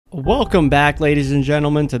Welcome back, ladies and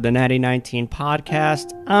gentlemen, to the Natty 19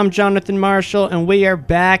 podcast. I'm Jonathan Marshall, and we are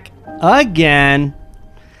back again.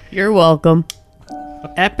 You're welcome.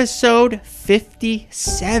 Episode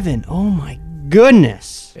 57. Oh my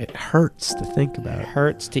goodness. It hurts to think about It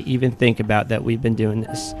hurts to even think about that we've been doing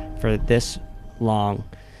this for this long.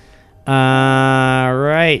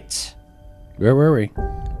 Right. Where were we?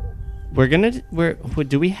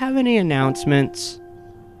 Do we have any announcements?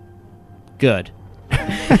 Good.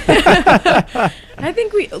 I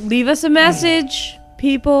think we leave us a message,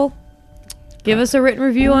 people. Give us a written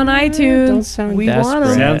review on iTunes. Don't sound we desperate. want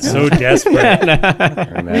them. Sounds so desperate.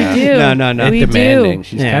 We do. No. We demanding. do.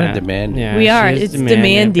 She's kind of demanding. Yeah, We are. she is It's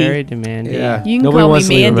demanding. Very demanding. Yeah. You can Nobody call wants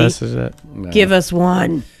me to leave a Mandy. message that. No. Give us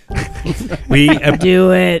one. We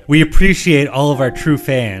Do it. we appreciate all of our true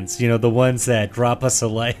fans. You know, the ones that drop us a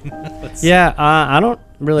line. Yeah, I don't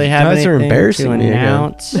really have guys are anything embarrassing to me again.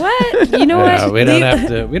 announce. What? You know No, what? we don't have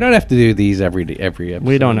to. We don't have to do these every episode.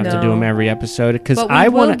 We don't have to do No. them every episode because But we I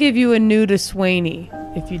will want to. give you a new to Swaney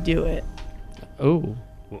if you do it. Oh,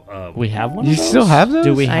 we have one. You of those? still have those?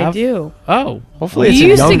 Do we I have? do. Oh, Hopefully We it's a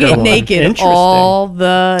used to younger get one. naked Interesting. all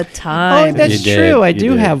the Oh, time. that's You true. did. I You do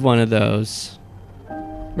did. have one of those.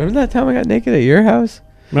 Remember that time I got naked at your house?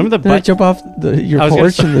 Remember the Did I butt? jump off your I was gonna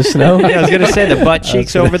porch in the snow? Yeah, I was gonna say the butt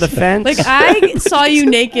cheeks over the fence. Like, I saw you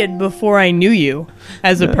naked before I knew you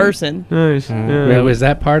as a person. Nice. Wait, was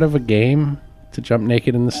that part of a game to jump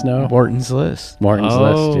naked in the snow? Morton's List. Morton's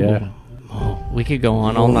Oh. List, yeah. Oh, we could go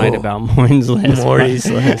on all night about Morton's List. Morty's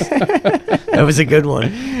List. That was a good one.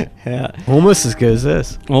 Yeah. Almost as good as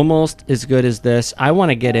this. Almost as good as this. I want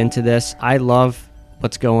to get into this. I love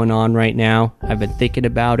what's going on right now. I've been thinking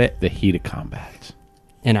about it, The heat of combat.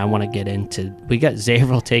 and I want to get into. We got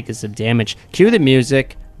Xavier taking some damage. Cue the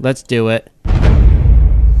music. Let's do it.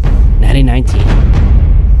 Natty 19.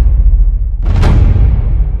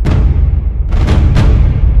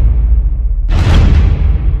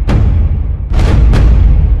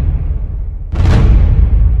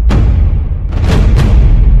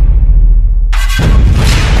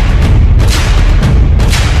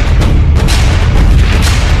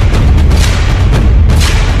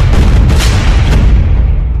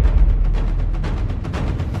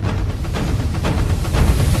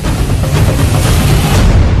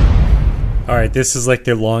 All right, this is like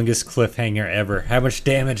the longest cliffhanger ever. How much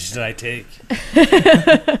damage did I take?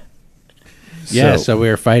 Yeah, so we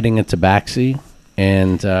were fighting a tabaxi,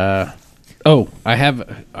 and I have.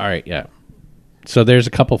 All right, yeah. So there's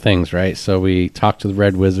a couple things, right? So we talked to the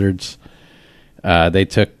Red Wizards. They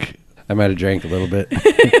took. I might have drank a little bit.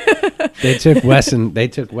 They took Wesson. They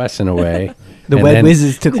took Wesson away. The And Wet then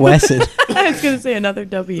Wizards took Wesson. I was going to say another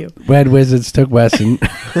W. Red Wizards took Wesson.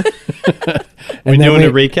 We're doing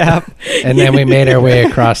a recap. And then we made our way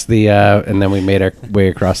across the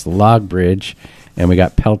log bridge, and we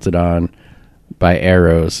got pelted on by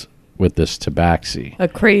arrows with this tabaxi. A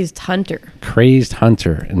crazed hunter. Crazed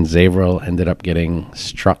hunter, and Xavier ended up getting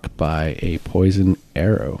struck by a poison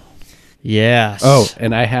arrow. Yes. Oh,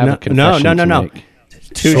 and I have a confession to make.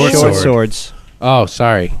 Two Short short sword. swords. Oh,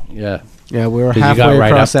 sorry. Yeah. Yeah, we were 'Cause you got halfway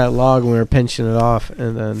right across up. that log and we were pinching it off,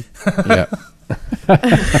 and then Yeah.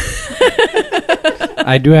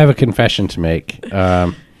 I do have a confession to make.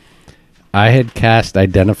 I had cast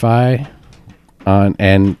Identify on,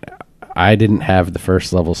 and I didn't have the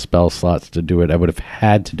first level spell slots to do it. I would have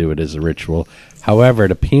had to do it as a ritual. However,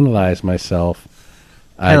 to penalize myself,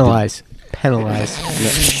 penalize.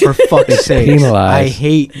 For fuck's sake. Penalize. I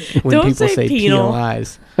hate when Don't people say say penal.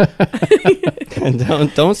 penalize.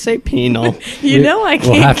 And don't say penal. You know I we'll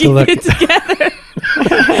can't have to keep look- it together.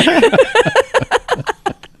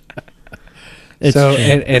 It's so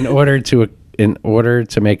in order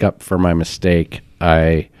to make up for my mistake,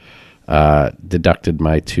 I deducted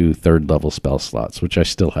my 2 third-level spell slots, which I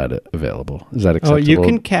still had available. Is that acceptable? you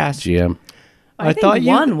can cast- GM. I thought think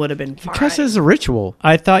you- one would have been fine. Cast it as a ritual.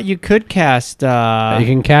 I thought you could cast. You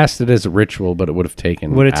can cast it as a ritual, but it would have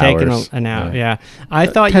taken Would have taken hours. an hour. Yeah. I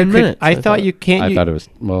thought 10 you could. minutes, I I thought thought. you can't. I thought it was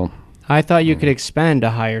I thought you could expend a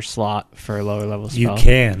higher slot for a lower level spell. You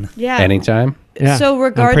can. Yeah. anytime. Yeah. So I'm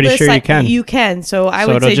regardless, pretty sure you can. You can. So I So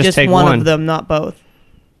would it'll say just just take one one. of them, not both.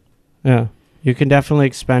 Yeah. You can definitely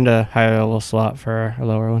expend a higher level slot for a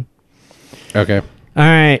lower one. Okay. All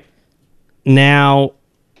right. Now,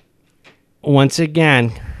 once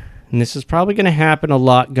again, and this is probably going to happen a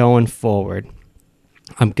lot going forward,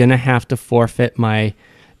 I'm going to have to forfeit my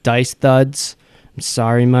dice thuds. I'm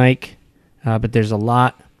sorry, Mike, but there's a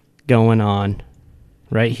lot going on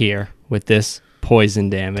right here with this poison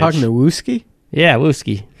damage. Talking to Wooski? Yeah,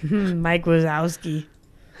 Wooski. Mike Wazowski.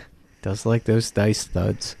 Does like those dice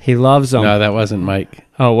studs. He loves them. No, that wasn't Mike.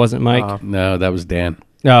 Oh, it wasn't Mike? No, that was Dan.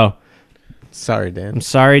 Oh, Sorry, Dan. I'm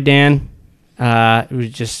sorry, Dan. It was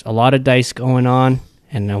just a lot of dice going on,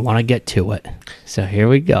 and I want to get to it. So here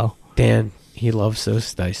we go. Dan, he loves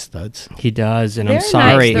those dice studs. He does, and They're I'm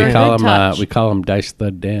sorry. nice. They're We a call good him. touch. We call him Dice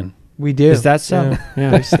Thud Dan. We do. Is that so?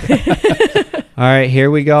 Yeah. All right, here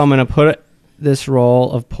we go. I'm going to put this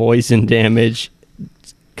roll of poison damage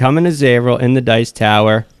coming to Zavril in the dice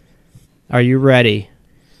tower. Are you ready,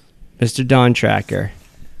 Mr. Dawn Tracker?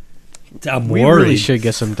 I'm We worried. really should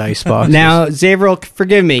get some dice boxes. Now, Zavril,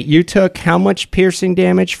 forgive me. You took how much piercing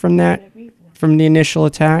damage from the initial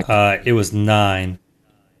attack? It was 9.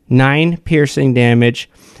 9 piercing damage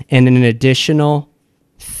and an additional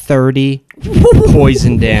 30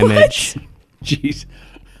 poison damage. Jeez.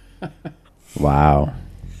 Wow.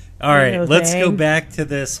 All right, No let's go thanks. back to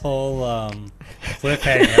this whole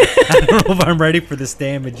cliffhanger. I don't know if I'm ready for this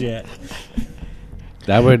damage yet.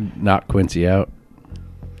 That would knock Quincy out.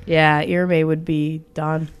 Yeah, Irme would be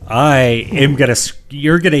done. I am gonna.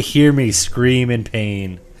 You're gonna hear me scream in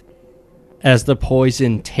pain. As the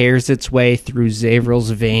poison tears its way through Zavril's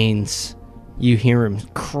veins, you hear him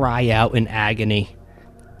cry out in agony.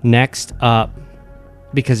 Next up,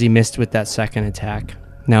 because he missed with that second attack.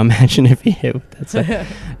 Now imagine if he hit with that second.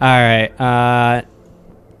 All right.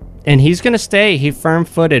 And he's going to stay. He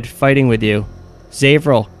firm-footed fighting with you.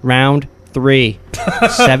 Zavril, round 3.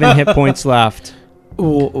 7 hit points left.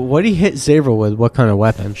 What did he hit Zavril with? What kind of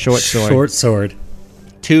weapon? Short sword. Short sword.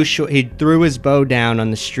 Two short. He threw his bow down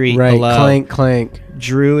on the street Right, below. clank, clank.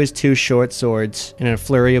 Drew his 2 short swords, and in a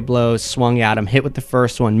flurry of blows, swung at him. Hit with the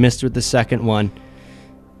first one, missed with the second one,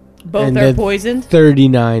 Both And are then- poisoned.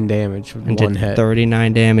 39 damage with and one did hit.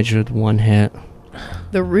 39 damage with 1 hit.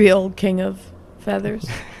 The real king of feathers.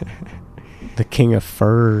 The king of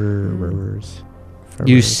furs.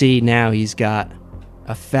 You see now he's got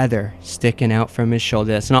a feather sticking out from his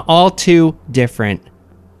shoulder. That's not all too different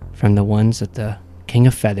from the ones that the king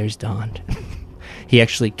of feathers donned. He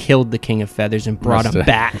actually killed the king of feathers and brought him Must've.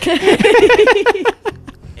 back.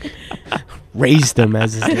 Raised him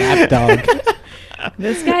as his lapdog.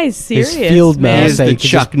 This guy's serious, His field man. mouse Is that the he could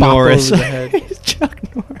just Chuck bop Norris. over the head.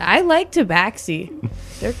 Chuck Norris. I like Tabaxi.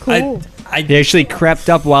 They're cool. He actually crept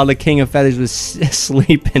up while the king of feathers was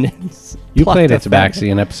sleeping. And You plucked played a at Tabaxi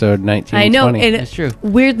in episode 19. I know, 20. and That's true.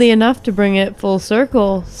 weirdly enough, to bring it full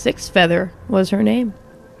circle, Six Feather was her name.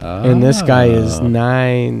 And this guy is Oh.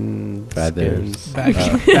 9 Feathers.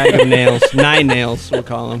 skins. Bag of nails. 9 nails, we'll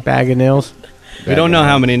call them. Bag of nails. We don't know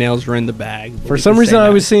how many nails were in the bag. but For we some can reason, say I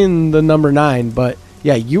that. was seeing the number 9, but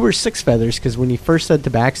yeah, you were 6 feathers because when you first said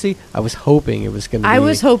Tabaxi, I was hoping it was going to be. I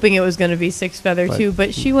was hoping it was going to be Six Feather But too,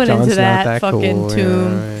 but she went John's into not that, that fucking cool, yeah,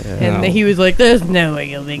 tomb, right, yeah. and No. he was like, "There's no way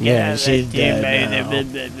you'll make it Yeah, out of she's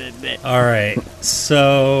that tomb." All right,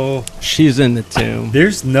 so She's in the tomb.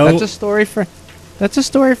 there's no. That's a story for. That's a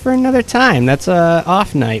story for another time. That's a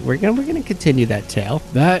off night. We're gonna continue that tale.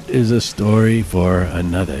 That is a story for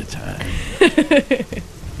another time.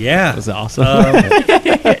 Yeah. That was awesome.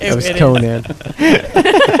 That was Conan.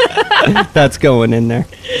 That's going in there.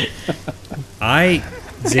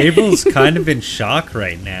 Zabel's kind of in shock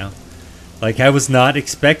right now. Like, I was not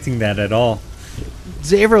expecting that at all.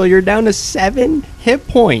 Zavril, you're down to 7 hit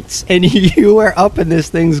points, and you are up in this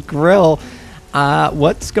thing's grill.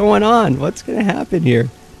 What's going on? What's going to happen here?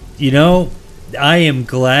 You know, I am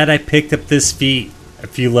glad I picked up this feat a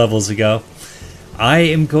few levels ago. I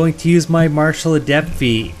am going to use my martial adept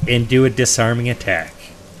feat and do a disarming attack.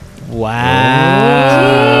 Wow.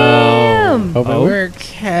 Damn. Hope it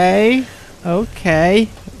works. Okay.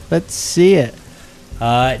 Let's see it.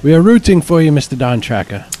 We are rooting for you, Mr. Don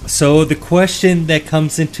Tracker. So the question that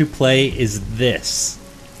comes into play is this.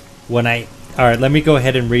 All right, let me go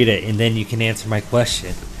ahead and read it, and then you can answer my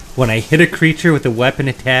question. When I hit a creature with a weapon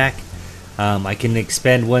attack, I can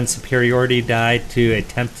expend 1 superiority die to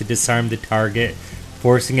attempt to disarm the target,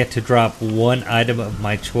 forcing it to drop 1 item of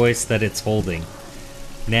my choice that it's holding.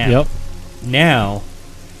 Now,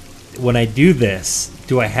 when I do this,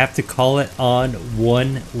 do I have to call it on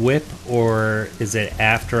 1 whip, or is it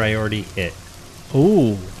after I already hit?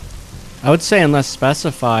 Ooh. I would say unless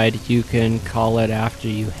specified, you can call it after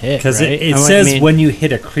you hit, Because right? it I says mean- when you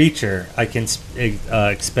hit a creature, I can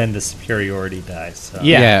expend the superiority die. So.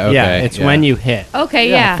 Yeah, Yeah, okay, it's yeah. when you hit.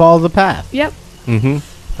 Okay, yeah. Follow the path. Yep.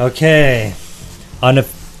 Mm-hmm. Okay. On a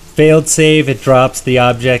failed save, it drops the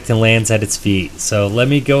object and lands at its feet. So let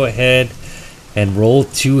me go ahead and roll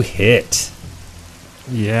to hit.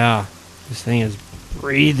 Yeah. This thing is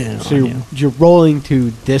breathing So on you're, you. you're rolling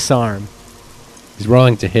to disarm. He's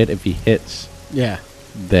rolling to hit. If he hits, Yeah.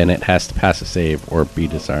 then it has to pass a save or be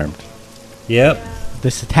disarmed. Yep.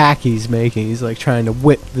 This attack he's making, he's like trying to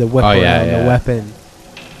whip the whip Oh, yeah, around yeah. the weapon.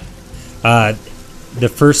 The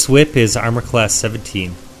first whip is armor class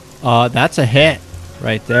 17. That's a hit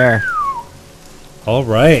right there. All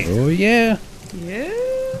right. Oh, yeah. Yeah.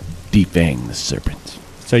 Defang the serpent.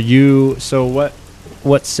 So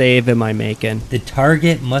what save am I making? The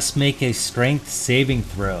target must make a strength saving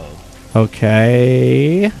throw.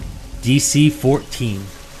 Okay. DC 14.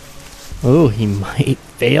 Oh, he might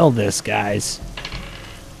fail this, guys.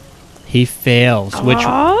 He fails.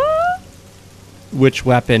 Which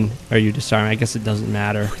weapon are you disarming? I guess it doesn't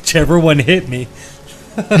matter. Whichever one hit me.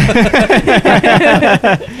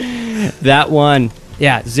 That one.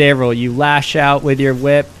 Yeah, Zavril, you lash out with your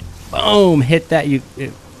whip. Boom, hit that.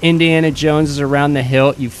 Indiana Jones is around the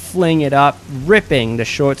hilt. You fling it up, ripping the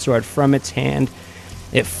short sword from its hand.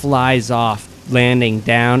 It flies off, landing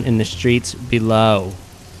down in the streets below.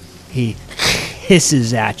 He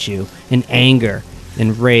hisses at you in anger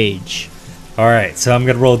and rage. All right, so I'm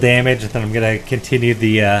going to roll damage, and then I'm going to continue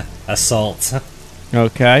the assault.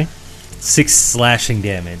 Okay. 6 slashing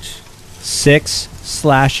damage. 6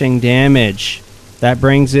 slashing damage. That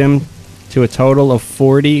brings him to a total of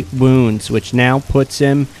 40 wounds, which now puts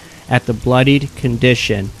him at the bloodied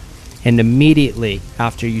condition. And immediately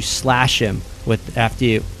after you slash him after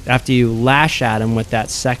you lash at him with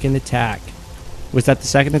that second attack, was that the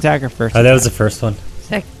second attack or first? That attack? was the first one.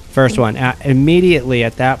 First one. Immediately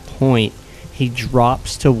at that point, he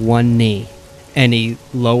drops to one knee and he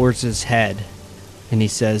lowers his head and he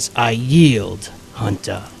says, "I yield,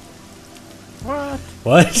 Hunter." What?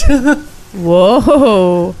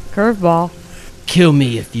 Whoa. Curveball. "Kill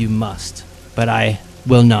me if you must, but I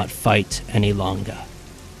will not fight any longer."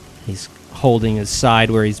 He's holding his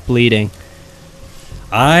side where he's bleeding.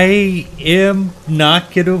 I am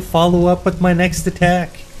not going to follow up with my next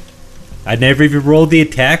attack. I never even rolled the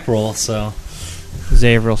attack roll, so...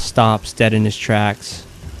 Zavril stops dead in his tracks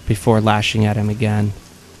before lashing at him again.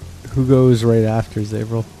 Who goes right after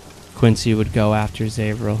Zavril? Quincy would go after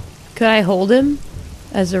Zavril. Could I hold him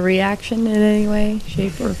as a reaction in any way,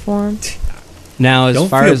 shape, or form? Now, as Don't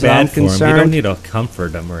far feel as bad I'm for him. You don't concerned, need to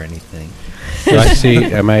comfort him or anything. Do I see?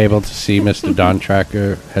 Am I able to see Mr. Don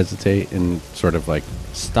Tracker hesitate and sort of like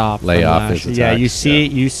stop. lay from off his lashing. Yeah,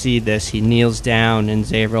 attacks? you see this. He kneels down and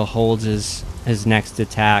Zavril holds his next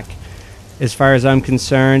attack. As far as I'm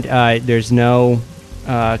concerned, there's no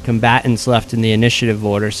combatants left in the initiative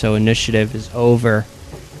order, so initiative is over,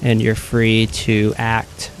 and you're free to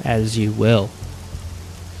act as you will.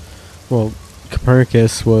 Well,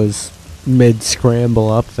 Copernicus was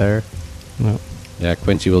mid-scramble up there. Well, Yeah,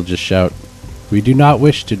 Quincy will just shout, "We do not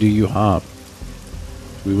wish to do you harm.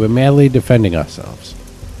 We were merely defending ourselves."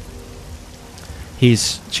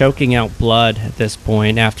 he's choking out blood at this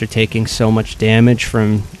point after taking so much damage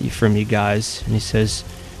from you guys, and he says,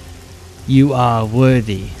 "You are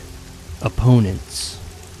worthy opponents."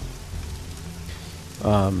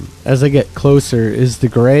 As I get closer, is the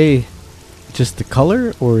gray just the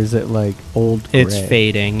color, or is it like old gray? It's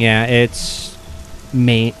fading. Yeah, it's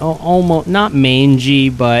almost not mangy,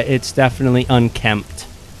 but it's definitely unkempt.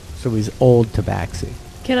 So he's old Tabaxi.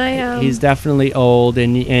 Can I, He's definitely old,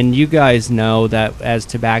 and you guys know that as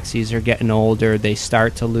Tabaxis are getting older, they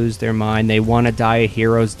start to lose their mind. They want to die a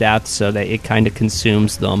hero's death, so that it kind of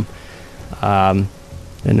consumes them, and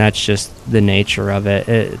that's just the nature of it.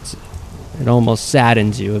 It almost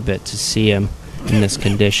saddens you a bit to see him in this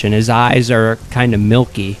condition. His eyes are kind of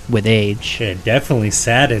milky with age. It definitely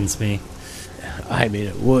saddens me. I mean,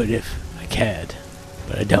 it would if I could,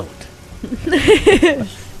 but I don't.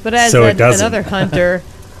 but as So it doesn't. another hunter,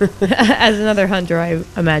 I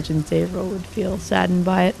imagine Zavril would feel saddened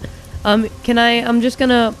by it. Can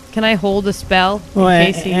I hold a spell Well,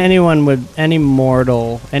 in case he... anyone with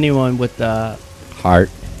anyone with the Heart.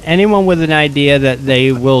 anyone with an idea that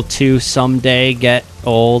they will too someday get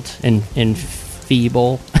old and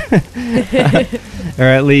feeble, or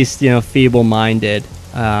at least feeble-minded.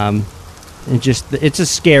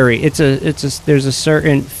 There's a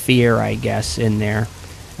certain fear, I guess, in there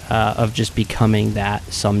of just becoming that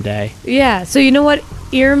someday. Yeah, so you know what?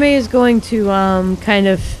 Irme is going to kind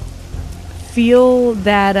of feel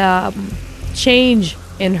that change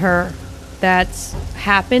in her that's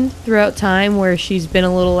happened throughout time, where she's been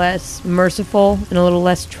a little less merciful and a little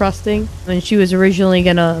less trusting. And she was originally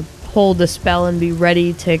going to hold the spell and be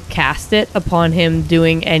ready to cast it upon him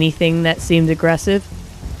doing anything that seemed aggressive.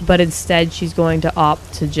 But instead, she's going to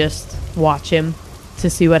opt to just watch him to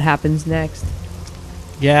see what happens next.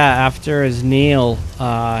 Yeah, after his kneel,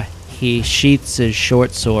 he sheaths his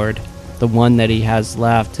short sword, the one that he has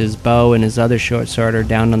left. His bow and his other short sword are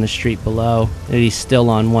down on the street below, and he's still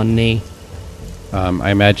on one knee.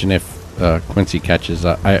 I imagine if Quincy catches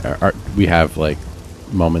up, we have like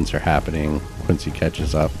moments are happening. Quincy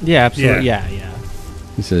catches up. Yeah, absolutely. Yeah.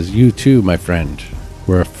 He says, "You too, my friend.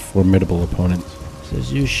 We're a formidable opponent.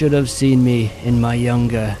 Says you should have seen me in my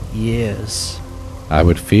younger years. I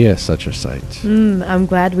would fear such a sight." I'm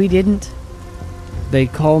glad we didn't. They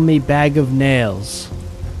call me Bag of Nails.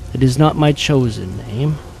 It is not my chosen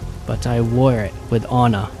name, but I wore it with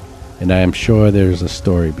honor. And I am sure there's a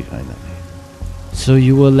story behind that name. So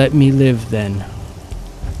you will let me live then?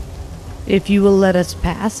 If you will let us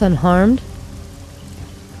pass unharmed.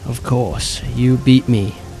 Of course. You beat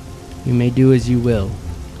me. You may do as you will.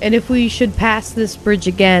 And if we should pass this bridge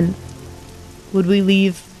again, would we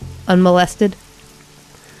leave unmolested?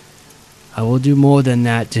 I will do more than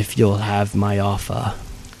that if you'll have my offer.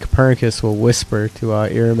 Copernicus will whisper to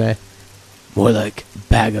Irame. More like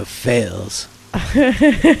bag of fails.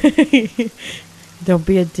 Don't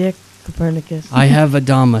be a dick, Copernicus. I have a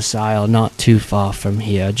domicile not too far from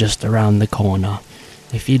here, just around the corner.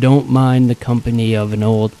 If you don't mind the company of an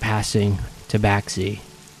old passing tabaxi,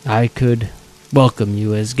 I could welcome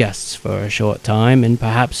you as guests for a short time, and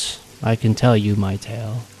perhaps I can tell you my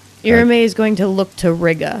tale. Irame is going to look to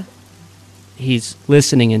Riga. He's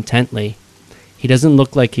listening intently. He doesn't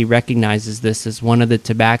look like he recognizes this as one of the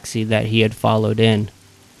tabaxi that he had followed in.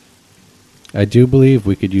 I do believe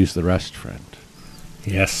we could use the rest, friend.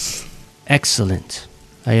 Yes. Excellent.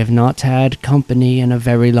 I have not had company in a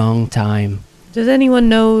very long time. Does anyone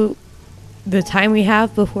know the time we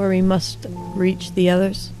have before we must reach the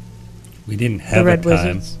others? We didn't The have a Red time.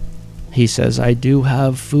 Wizards. He says, I do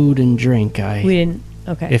have food and drink. We didn't.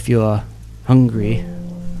 Okay. If you're hungry.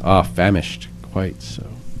 Famished, quite so.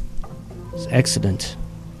 It's excellent.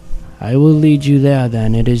 I will lead you there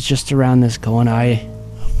then. It is just around this corner. I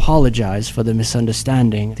apologize for the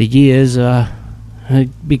misunderstanding. The years are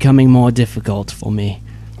becoming more difficult for me.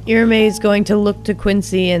 Irame is going to look to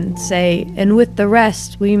Quincy and say, and with the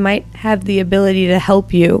rest, we might have the ability to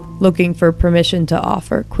help you, looking for permission to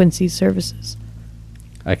offer Quincy's services.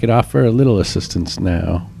 I could offer a little assistance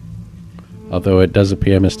now, although it does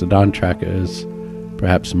appear Mr. Dontracker is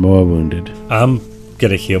perhaps more wounded. I'm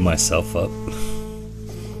gonna heal myself up.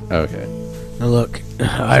 Okay. Now look,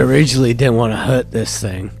 I originally didn't want to hurt this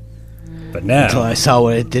thing But now, until I saw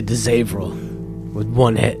what it did to Zavril with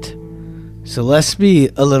one hit. So let's be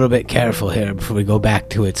a little bit careful here before we go back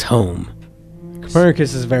to its home.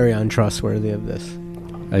 Copernicus is very untrustworthy of this.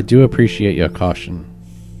 I do appreciate your caution.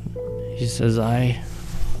 He says, I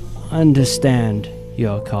understand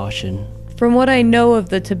your caution. From what I know of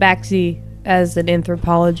the Tabaxi as an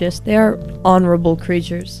anthropologist, they are honorable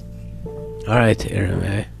creatures. Alright,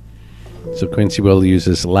 Irame. So Quincy will use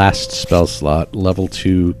his last spell slot, level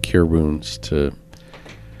 2 Cure Wounds, to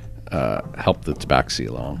help the Tabaxi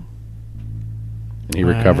along. And he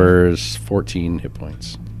recovers 14 hit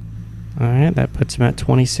points. Alright, that puts him at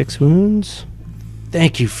 26 wounds.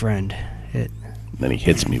 Thank you, friend. Then he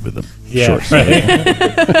hits me with a yeah, short sword.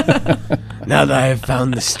 right. Now that I have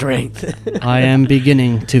found the strength. I am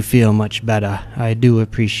beginning to feel much better. I do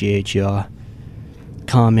appreciate your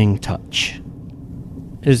calming touch.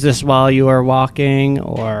 Is this while you are walking,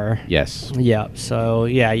 or? Yes. Yeah, so,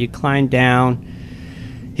 yeah, you climb down.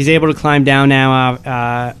 He's able to climb down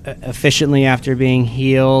now efficiently after being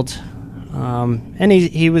healed. And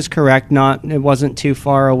he was correct. It wasn't too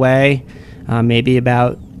far away. Maybe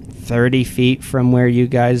about 30 feet from where you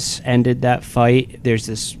guys ended that fight. There's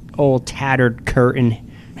this old tattered curtain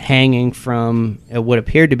hanging from what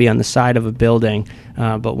appeared to be on the side of a building.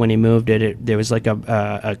 But when he moved it, there was like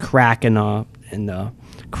a crack in the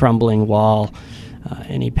crumbling wall.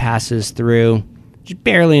 And he passes through. Just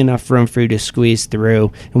barely enough room for you to squeeze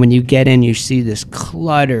through. And when you get in, you see this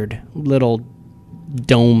cluttered little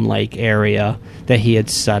dome-like area that he had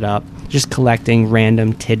set up, just collecting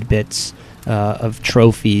random tidbits of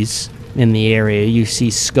trophies in the area. You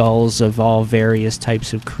see skulls of all various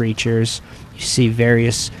types of creatures. You see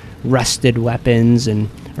various rusted weapons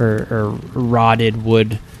or rotted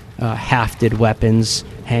wood hafted weapons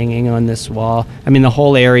hanging on this wall. I mean, the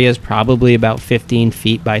whole area is probably about 15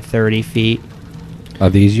 feet by 30 feet. Are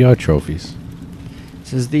these your trophies?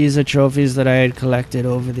 Says these are trophies that I had collected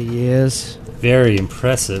over the years. Very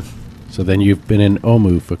impressive. So then you've been in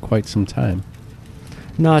Omu for quite some time.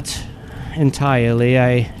 Not entirely.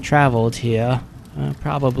 I traveled here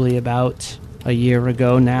probably about a year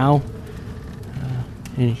ago now.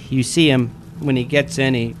 And you see him when he gets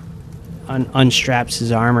in, he unstraps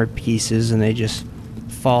his armor pieces and they just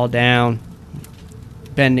fall down.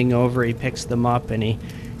 Bending over, he picks them up and he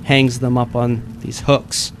hangs them up on these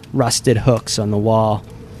hooks, rusted hooks on the wall.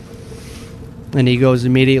 And he goes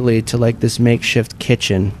immediately to like this makeshift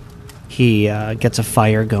kitchen. He gets a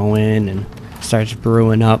fire going and starts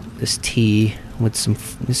brewing up this tea with some.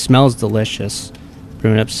 It smells delicious.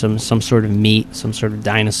 Brewing up some sort of meat, some sort of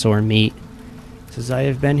dinosaur meat. Says, I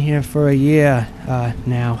have been here for a year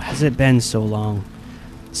now. Has it been so long?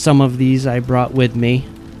 Some of these I brought with me.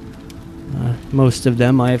 Most of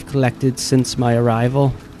them I have collected since my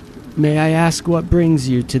arrival. May I ask what brings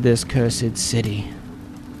you to this cursed city?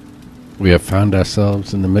 We have found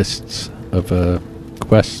ourselves in the midst of a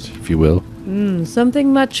quest, if you will.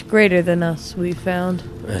 Something much greater than us we found.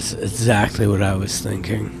 That's exactly what I was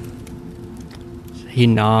thinking. He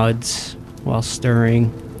nods while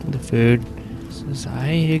stirring the food. Says,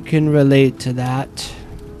 I can relate to that.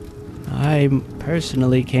 I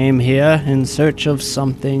personally came here in search of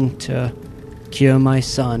something to cure my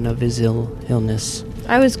son of his illness.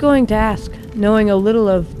 I was going to ask, knowing a little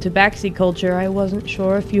of Tabaxi culture, I wasn't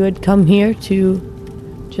sure if you had come here to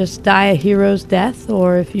just die a hero's death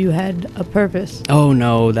or if you had a purpose. Oh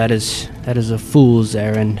no, that is a fool's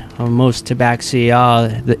errand. Most Tabaxi are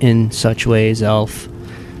in such ways, elf.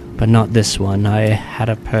 But not this one. I had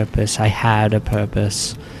a purpose. I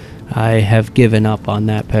have given up on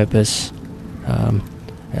that purpose.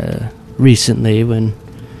 Recently, when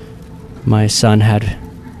my son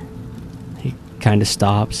he kind of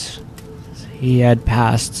stops. He had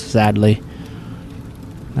passed, sadly.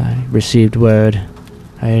 I received word.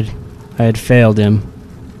 I had failed him.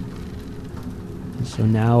 So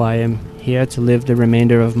now I am here to live the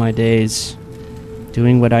remainder of my days,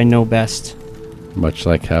 doing what I know best. Much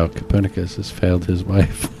like how Copernicus has failed his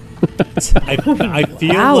wife. I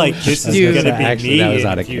feel Wow. like this is Dude. going to be Actually, me that was in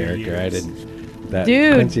out a of few character. years.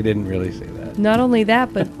 Dude. Quincy didn't really say that. Not only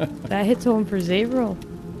that, but that hits home for Zavril.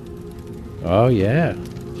 Oh, yeah.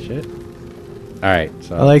 Shit. All right.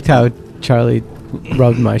 So I liked how Charlie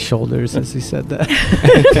rubbed my shoulders as he said that.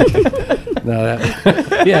 No,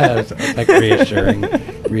 that was like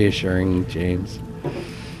reassuring James.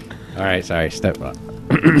 All right, sorry, step up.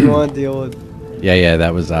 You want to deal with... Yeah,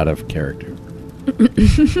 that was out of character.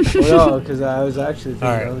 Well, no, because I was actually thinking...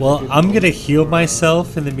 All right, well, I'm going to heal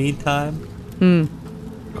myself in the meantime.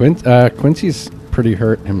 Quincy's pretty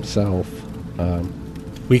hurt himself.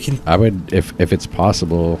 We can... I would, if it's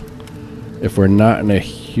possible, if we're not in a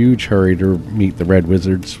huge hurry to meet the Red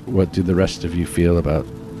Wizards, what do the rest of you feel about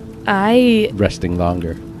resting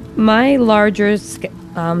longer? My larger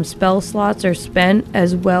spell slots are spent,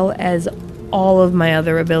 as well as all of my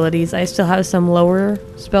other abilities. I still have some lower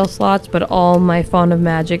spell slots, but all my Font of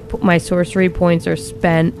Magic, my sorcery points are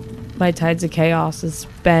spent. My Tides of Chaos is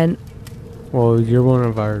spent. Well, you're one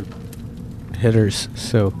of our hitters,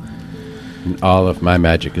 so... And all of my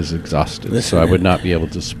magic is exhausted, Listen, so I would not be able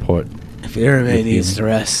to support. If Irame With needs you. to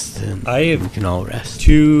rest, then I have we can all rest.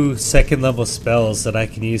 2 second-level spells that I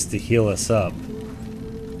can use to heal us up.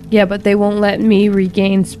 Yeah, but they won't let me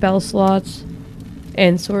regain spell slots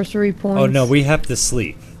and sorcery points. Oh, no, we have to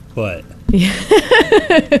sleep, but...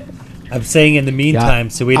 I'm saying in the meantime,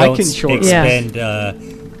 so we I don't can short expend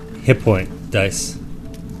hit point dice.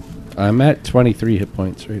 I'm at 23 hit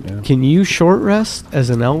points right now. Can you short rest as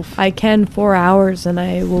an elf? I can 4 hours and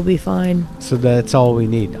I will be fine. So that's all we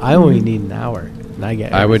need. I only need an hour, and I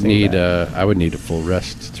get. I would everything need back. I would need a full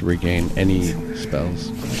rest to regain any spells.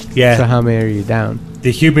 Yeah, So how many are you down? the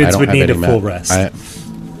I humans don't would have need a any full rest.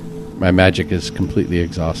 My magic is completely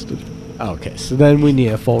exhausted, Okay, so then we need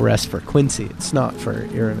a full rest for Quincy. It's not for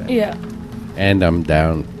Irame. Yeah. and I'm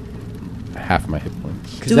down half my hit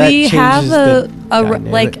points. 'Cause Do that we have changes a the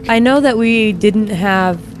like? dynamic. I know that we didn't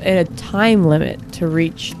have a time limit to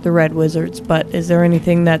reach the Red Wizards, but is there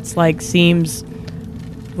anything that's like seems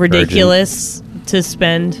ridiculous to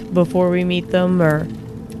spend before we meet them? Or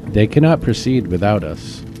They cannot proceed without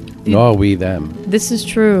us, nor we them. this is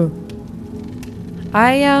true.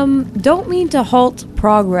 I don't mean to halt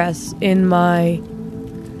progress in my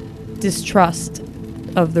distrust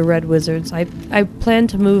of the Red Wizards. I plan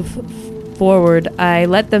to move forward. I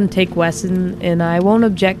let them take Wesson, and I won't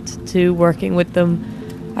object to working with them.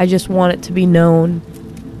 I just want it to be known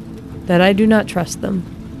that I do not trust them.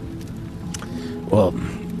 Well,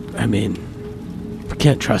 I mean, we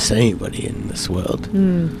can't trust anybody in this world.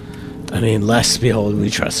 I mean, lest behold, we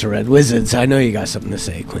trust the Red Wizards. I know you got something to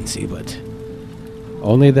say, Quincy, but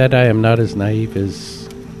Only that I am not as naive as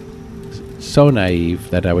so naive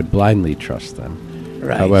that I would blindly trust them.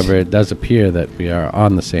 right. However, it does appear that we are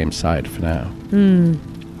on the same side for now.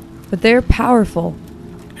 But they're powerful.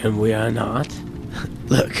 And we are not.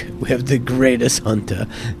 Look, we have the greatest hunter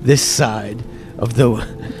this side of the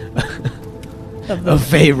of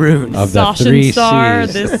Faerun. Of the Sashin three Star,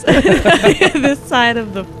 Cs. this this side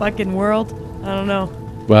of the fucking world. I don't know.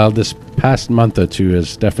 Well, this past month or two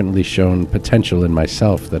has definitely shown potential in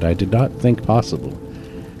myself that I did not think possible.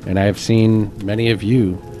 And I have seen many of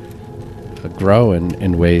you grow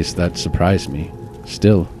in ways that surprise me.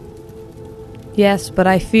 Still. Yes, but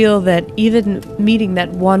I feel that even meeting that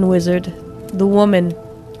one wizard, the woman,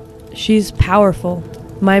 she's powerful.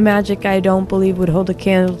 My magic, I don't believe, would hold a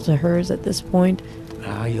candle to hers at this point.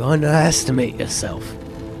 You underestimate yourself.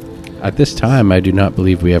 At this time, I do not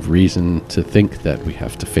believe we have reason to think that we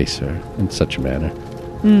have to face her in such a manner.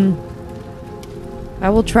 I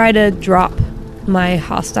will try to drop my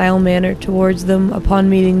hostile manner towards them upon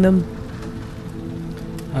meeting them.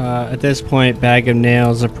 At this point, Bag of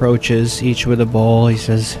Nails approaches, each with a bowl. He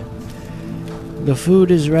says, "The food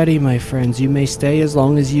is ready, my friends. You may stay as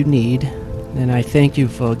long as you need. And I thank you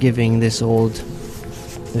for giving this old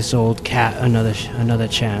cat another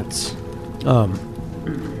chance."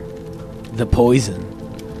 The poison.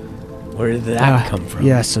 Where did that come from?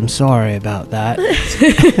 Yes, I'm sorry about that.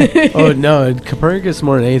 Oh, no. Copernicus,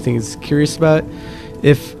 more than anything, is curious about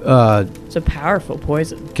if It's a powerful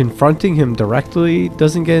poison. confronting him directly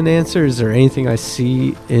doesn't get an answer. Is there anything I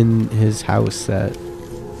see in his house that...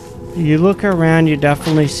 You look around, you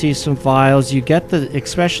definitely see some vials. You get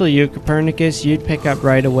especially you, Copernicus, you'd pick up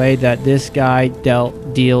right away that this guy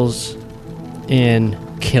deals in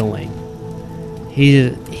killing.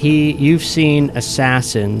 You've seen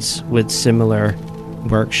assassins with similar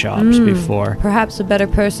workshops before. Perhaps a better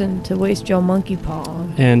person to waste your monkey paw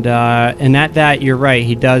on. And at that, you're right.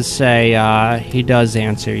 He does say, he does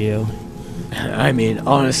answer you. I mean,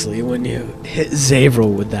 honestly, when you hit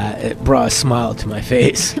Zavril with that, it brought a smile to my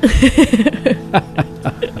face.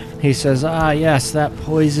 He says, yes, that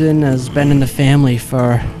poison has been in the family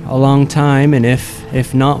for a long time, and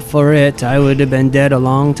if not for it, I would have been dead a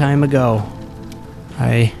long time ago.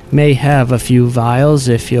 I may have a few vials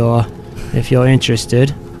if you're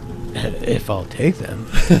interested. If I'll take them.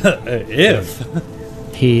 If.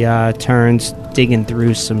 He turns, digging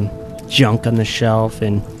through some junk on the shelf,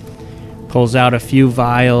 and pulls out a few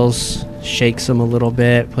vials, shakes them a little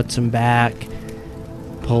bit, puts them back,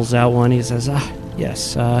 pulls out one. He says,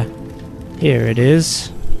 yes, here it is.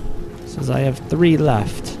 Says, I have 3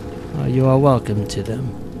 left. You are welcome to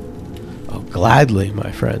them. Oh, gladly,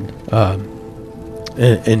 my friend.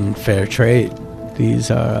 In fair trade, these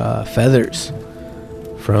are feathers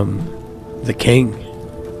from the king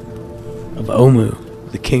of Omu,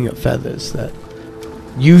 the king of feathers that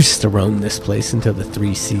used to roam this place until the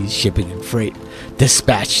 3 seas shipping and freight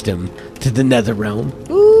dispatched him to the nether realm.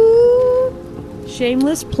 Ooh,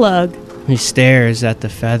 shameless plug. He stares at the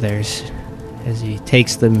feathers as he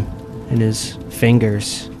takes them in his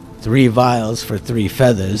fingers. 3 vials for 3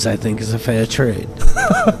 feathers, I think, is a fair trade.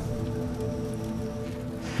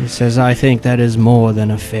 He says, I think that is more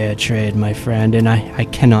than a fair trade, my friend, and I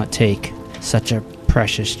cannot take such a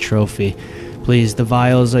precious trophy. Please, the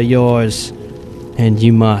vials are yours, and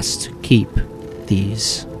you must keep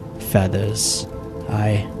these feathers.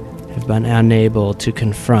 I have been unable to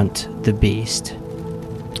confront the beast.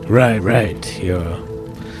 Right. Your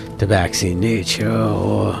tabaxi nature,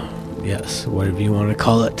 or yes, whatever you want to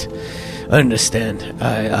call it. I understand.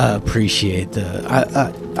 I appreciate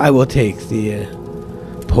I will take the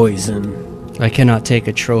poison. I cannot take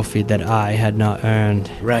a trophy that I had not earned.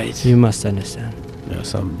 Right. You must understand.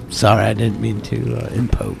 Yes, I'm sorry. I didn't mean to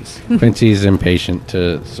impose. Quincy's impatient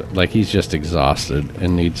he's just exhausted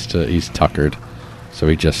and he's tuckered. So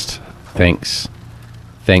he just thanks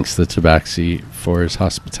the tabaxi for his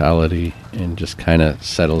hospitality and just kind of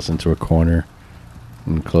settles into a corner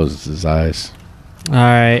and closes his eyes. All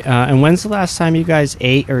right. And when's the last time you guys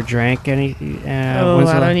ate or drank any? I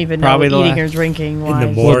don't even know eating or drinking wise. In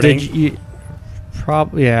the morning. Well, did you,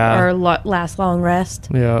 probably, yeah. Or last long rest.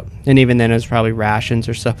 Yeah, and even then it's probably rations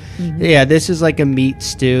or stuff. Mm-hmm. Yeah, this is like a meat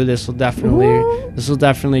stew. This will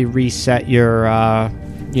definitely reset your,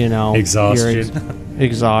 Exhaustion. your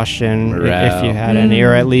exhaustion Morale. if you had any,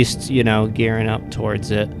 or at least gearing up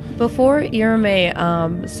towards it. Before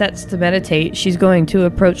Irame sets to meditate, she's going to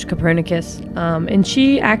approach Copernicus, and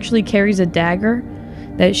she actually carries a dagger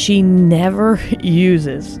that she never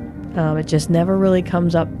uses. It just never really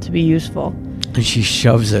comes up to be useful. And she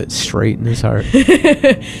shoves it straight in his heart.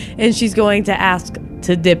 And she's going to ask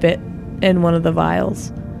to dip it in one of the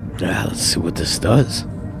vials. Yeah, let's see what this does.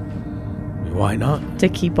 Why not? To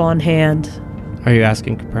keep on hand. Are you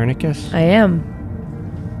asking Copernicus? I am.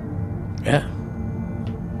 Yeah.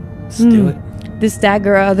 Let's do it. This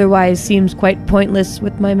dagger otherwise seems quite pointless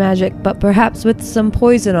with my magic, but perhaps with some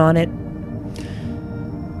poison on it.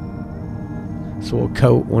 So we'll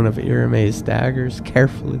coat one of Irame's daggers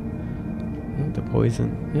carefully. The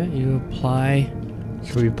poison. Yeah, you apply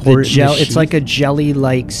Should we the pour it in gel. the It's like sheath? a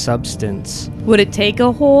jelly-like substance. Would it take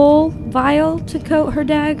a whole vial to coat her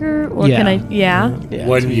dagger? Or Yeah. can I? Yeah? Yeah,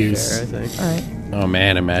 One to be use. fair, I think. All right. Oh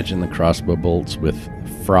man, imagine the crossbow bolts with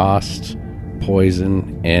frost,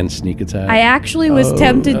 poison, and sneak attack. I actually was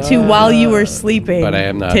tempted to, while you were sleeping, But I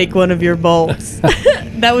am not. take one of your bolts.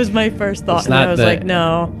 That was my first thought. It's And I not was the- like,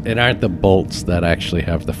 no. It aren't the bolts that actually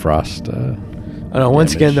have the frost. I don't know.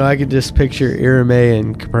 Once Damage. again, though, I could just picture Irame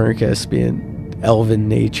and Copernicus being elven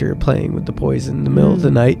nature playing with the poison in the middle of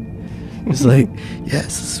the night. It's like,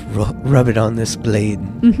 yes, rub it on this blade.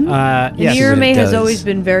 Yes. See what it Irame has does. always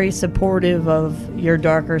been very supportive of your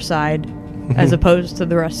darker side as opposed to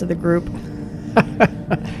the rest of the group.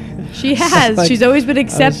 She has. Like, She's always been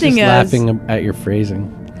accepting I was us. just laughing at your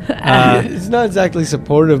phrasing. It's not exactly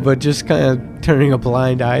supportive, but just kind of turning a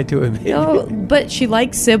blind eye to it. Maybe. No, but she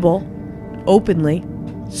likes Sybil openly.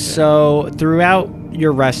 So throughout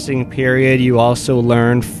your resting period, you also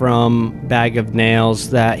learned from Bag of Nails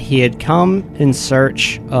that he had come in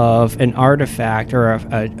search of an artifact or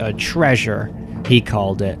a treasure, he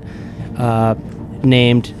called it,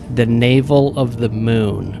 named the Navel of the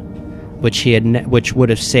Moon, which which would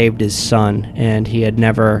have saved his son, and he had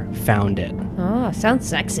never found it. Oh, sounds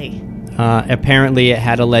sexy. Apparently, it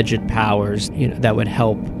had alleged powers, that would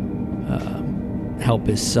help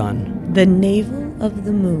his son. The Navel of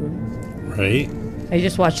the Moon. Right? I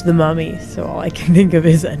just watched The Mummy, so all I can think of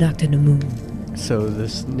is I knocked on the moon. So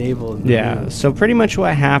this navel. Yeah, so pretty much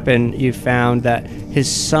what happened, you found that his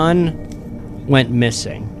son went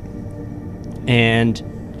missing. And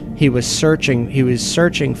he was searching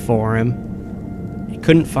for him. He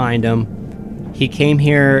couldn't find him. He came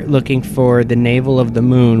here looking for the Navel of the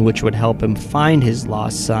Moon, which would help him find his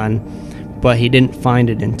lost son, but he didn't find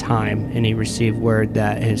it in time, and he received word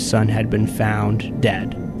that his son had been found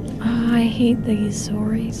dead. Oh, I hate these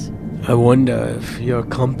stories. I wonder if your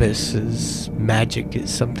compass's magic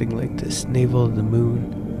is something like this navel of the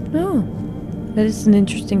moon. Oh, that is an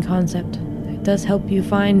interesting concept. It does help you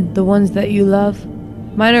find the ones that you love.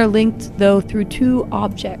 Mine are linked, though, through two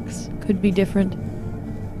objects. Could be different.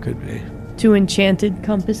 Could be. Two enchanted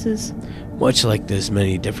compasses. Much like there's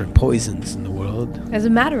many different poisons in the world. As a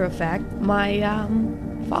matter of fact, my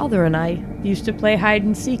father and I used to play hide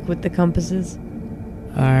and seek with the compasses.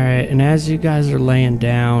 All right, and as you guys are laying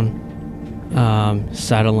down,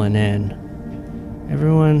 settling in,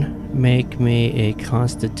 everyone make me a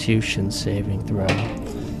Constitution saving throw.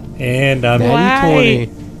 And Natty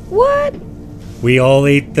 20. What? we all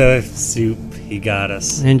ate the soup. He got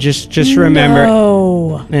us. And just remember,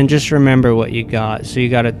 No. and just remember what you got. So you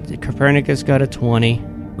got Copernicus got a 20.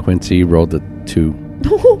 Quincy rolled a 2.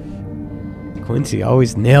 Quincy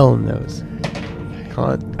always nailing those.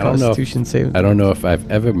 I don't know if- Constitution saving. I don't know if I've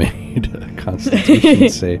ever made a Constitution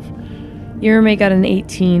save. Irame got an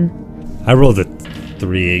 18. I rolled a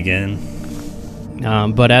 3 again.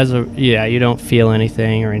 But you don't feel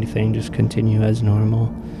anything or anything. Just continue as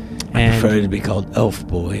normal. I And prefer to be called Elf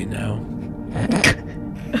Boy now.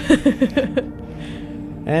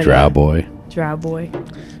 and, Drow boy. Drow boy.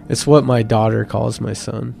 It's what my daughter calls my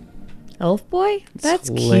son. Elf boy? That's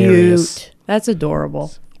hilarious. cute. That's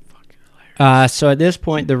adorable. So at this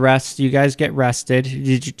point, you guys get rested.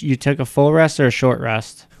 Did you took a full rest or a short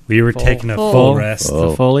rest? We were Full. taking a Full. full rest.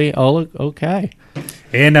 Oh. Fully? Oh, okay.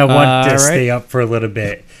 And I want to All stay right. up for a little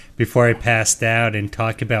bit before I passed out and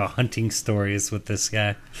talk about hunting stories with this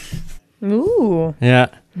guy. Ooh. Yeah.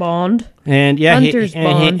 Bond. And yeah, Hunter's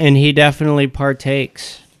bond. he definitely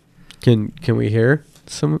partakes. Can we hear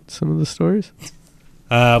some of the stories?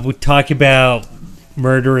 We talk about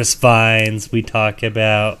murderous vines. We talk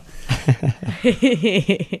about...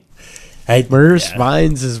 Murderous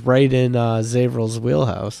Vines is right in Zavrel's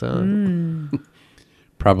wheelhouse. Huh?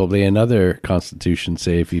 Probably another Constitution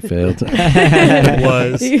save he failed. It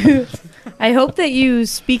was. I hope that you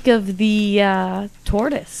speak of the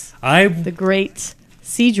tortoise, the great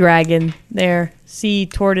sea dragon there. Sea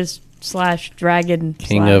tortoise / dragon.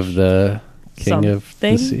 King of the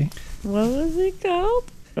something. sea. What was it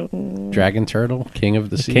called? Dragon turtle, king of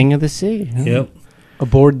the sea. King of the sea. Yeah. Yep.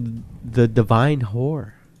 Aboard the Divine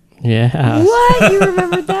Whore. Yeah. What? You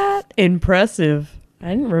remembered that? Impressive. I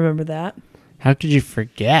didn't remember that. How could you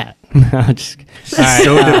forget? No, just, all right,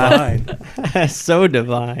 So divine. so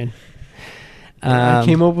divine. I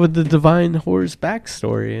came up with the Divine Whore's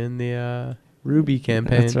backstory in the Ruby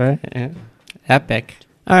campaign. That's right. Yeah. Epic.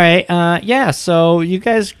 All right. Yeah. So you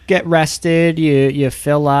guys get rested. You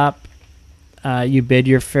fill up. You bid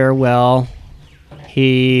your farewell.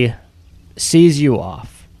 He sees you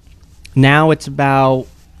off. Now it's about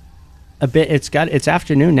a bit. It's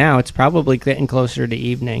afternoon now. It's probably getting closer to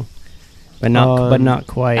evening, but not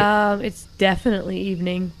quite. It's definitely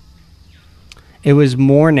evening. It was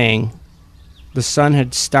morning. The sun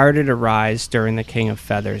had started to rise during the King of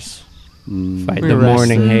Feathers fight. The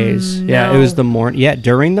morning haze. Yeah, it was the morning. Yeah,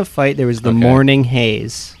 during the fight there was the morning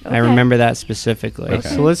haze. I remember that specifically. Okay.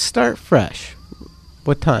 So let's start fresh.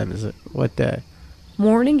 What time is it? What day?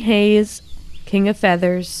 Morning haze, King of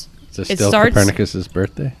Feathers. Is it still Copernicus's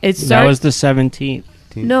birthday? That was the 17th.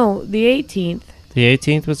 No, the 18th. The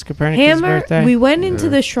 18th was Copernicus' birthday? We went into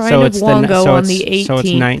the Shrine of Wongo on the 18th. So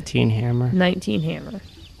it's 19 Hammer. 19 Hammer.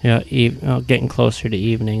 Yeah, getting closer to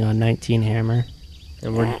evening on 19 Hammer.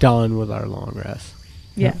 And we're done with our long rest.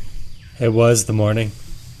 Yeah. It was the morning.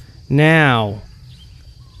 Now,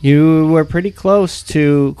 you were pretty close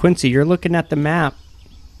to Quincy. You're looking at the map.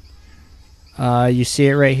 You see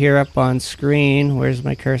it right here up on screen. Where's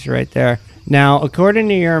my cursor? Right there. Now, according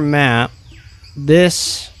to your map,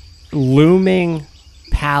 this looming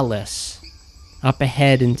palace up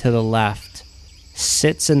ahead and to the left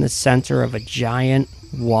sits in the center of a giant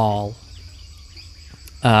wall.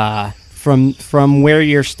 From where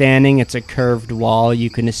you're standing, it's a curved wall.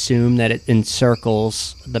 You can assume that it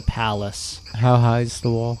encircles the palace. How high is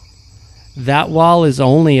the wall? That wall is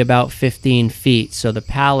only about 15 feet, so the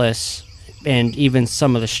palace and even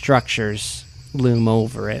some of the structures loom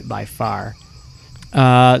over it by far.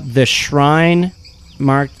 The shrine,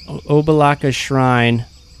 marked Obalaka's shrine,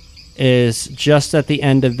 is just at the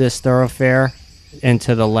end of this thoroughfare and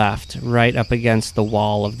to the left, right up against the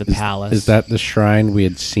wall of the palace. Is that the shrine we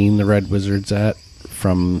had seen the Red Wizards at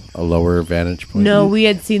from a lower vantage point? No, we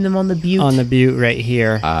had seen them on the butte. On the butte right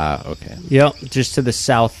here. Okay. Yep, just to the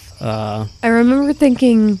south. I remember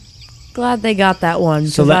thinking, glad they got that one,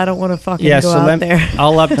 because I don't want to fucking go out there.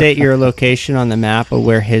 I'll update your location on the map of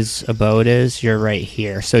where his abode is. You're right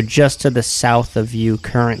here. So just to the south of you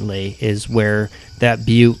currently is where that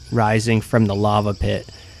butte rising from the lava pit.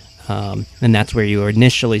 And that's where you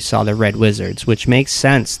initially saw the Red Wizards, which makes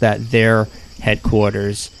sense that their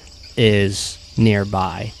headquarters is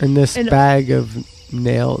nearby. And this bag of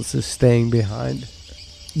nails is staying behind?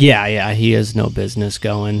 Yeah, he has no business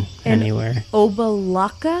going anywhere.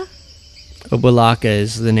 Obalaka? Obalaka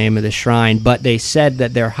is the name of the shrine, but they said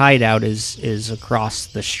that their hideout is across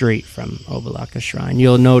the street from Obalaka Shrine.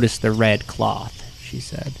 You'll notice the red cloth, she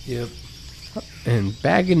said. Yep. And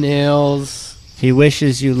bag of nails. He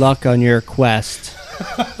wishes you luck on your quest,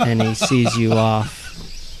 and he sees you off.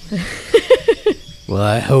 Well,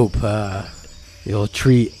 I hope you'll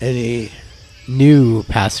treat any new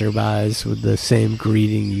passerbys with the same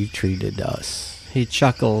greeting you treated us. He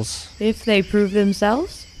chuckles. If they prove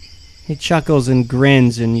themselves? He chuckles and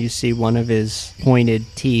grins, and you see one of his pointed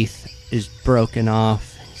teeth is broken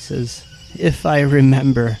off. He says, "If I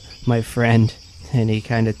remember, my friend," and he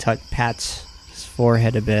kind of pats his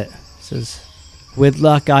forehead a bit. He says, "With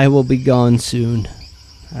luck, I will be gone soon.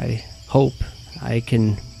 I hope I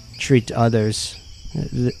can treat others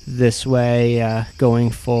this way going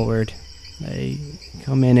forward. I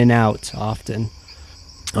come in and out often."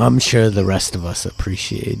 I'm sure the rest of us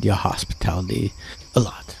appreciate your hospitality a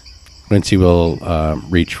lot. Quincy will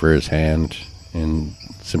reach for his hand and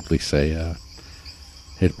simply say,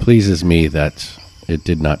 "It pleases me that it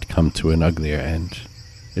did not come to an uglier end.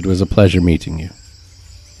 It was a pleasure meeting you."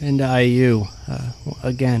 And you.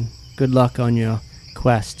 Again, good luck on your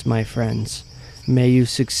quest, my friends. May you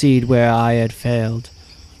succeed where I had failed.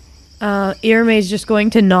 Irme's just going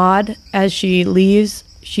to nod as she leaves.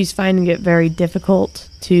 She's finding it very difficult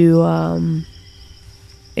to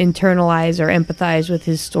internalize or empathize with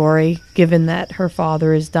his story, given that her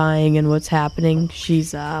father is dying and what's happening.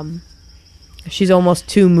 She's almost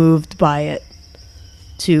too moved by it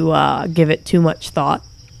to give it too much thought.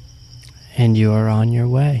 And you are on your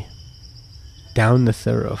way. Down the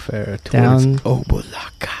thoroughfare towards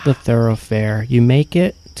Obalaka. The thoroughfare. You make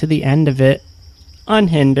it to the end of it,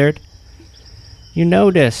 unhindered. You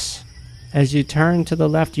notice, as you turn to the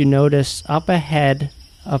left, you notice up ahead,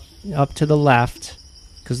 up to the left,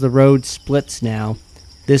 because the road splits now.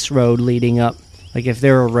 This road leading up, like if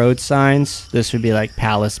there were road signs, this would be like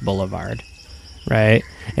Palace Boulevard, right?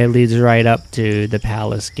 It leads right up to the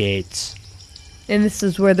palace gates. And this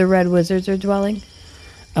is where the Red Wizards are dwelling?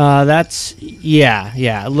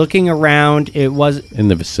 Yeah. Looking around, it was in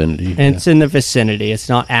the vicinity. And it's in the vicinity. It's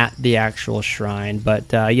not at the actual shrine,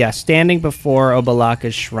 but standing before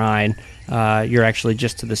Obalaka's shrine, you're actually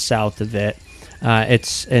just to the south of it.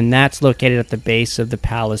 That's located at the base of the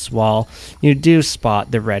palace wall. You do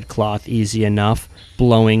spot the red cloth easy enough,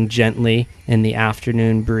 blowing gently in the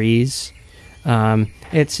afternoon breeze.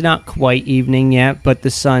 It's not quite evening yet, but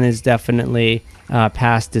the sun is definitely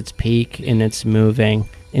past its peak, and it's moving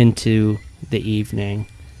into the evening.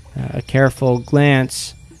 A careful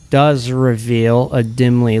glance does reveal a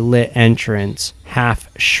dimly lit entrance, half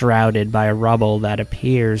shrouded by rubble that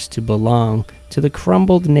appears to belong to the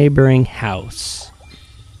crumbled neighboring house.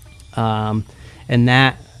 And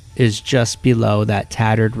that is just below that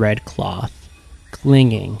tattered red cloth,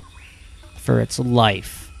 clinging for its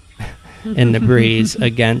life in the breeze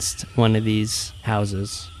against one of these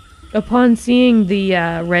houses. Upon seeing the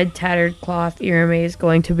red tattered cloth, Irame is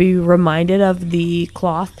going to be reminded of the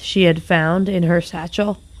cloth she had found in her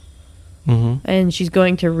satchel. Mm-hmm. And she's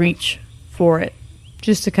going to reach for it,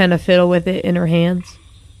 just to kind of fiddle with it in her hands.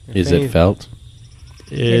 Is it felt?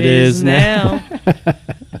 It is now.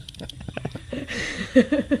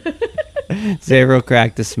 Zero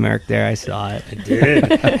cracked a smirk there. I saw it. I did.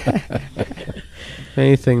 If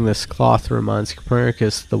anything, this cloth reminds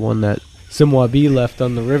Copernicus the one that Simwabi left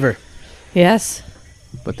on the river. Yes.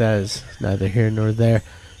 But that is neither here nor there.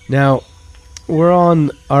 Now, we're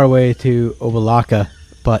on our way to Obalaka,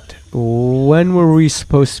 but when were we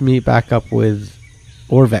supposed to meet back up with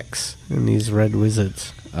Orvex and these red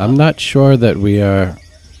wizards? I'm not sure that we are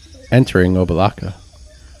entering Obalaka,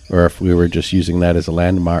 or if we were just using that as a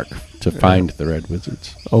landmark to find the red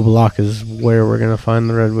wizards Obalaka is where we're going to find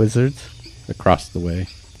the red wizards. across the way.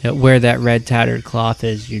 Where that red tattered cloth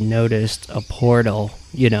is, you noticed a portal,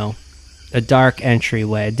 a dark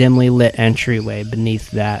entryway, a dimly lit entryway beneath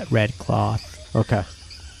that red cloth. Okay.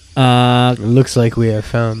 It looks like we have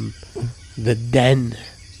found the den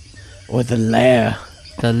or the lair.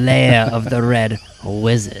 The lair of the red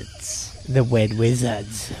wizards. The red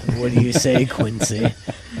wizards. What do you say, Quincy?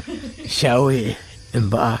 Shall we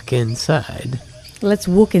embark inside? Let's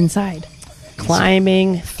walk inside.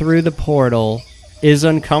 Climbing through the portal is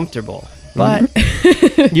uncomfortable, but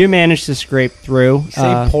you managed to scrape through.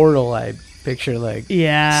 Say portal, I picture like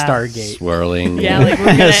Yeah. Stargate. Swirling. Yeah, like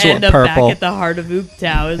we're going to end up Purple. back at the heart of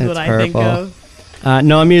Ooptao is It's what I think purple. of.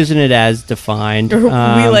 No, I'm using it as defined. Or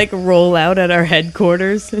we roll out at our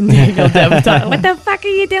headquarters and Daniel Dev talk, what the fuck are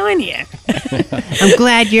you doing here? I'm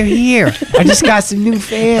glad you're here. I just got some new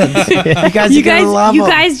fans. You guys are gonna love You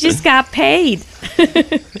them. guys just got paid.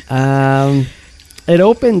 It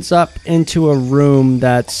opens up into a room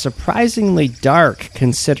that's surprisingly dark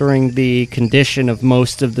considering the condition of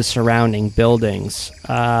most of the surrounding buildings.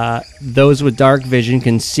 Those with dark vision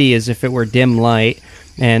can see as if it were dim light,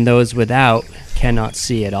 and those without cannot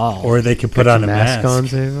see at all. Or they could put on a mask. on,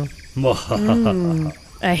 Zavo.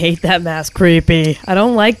 I hate that mask. Creepy. I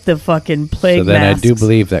don't like the fucking plague So then masks. I do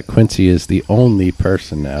believe that Quincy is the only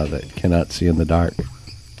person now that cannot see in the dark.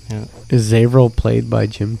 Is Zavril played by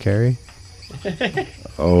Jim Carrey?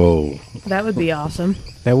 Oh, That would be awesome.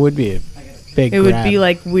 That would be a big It would grab. be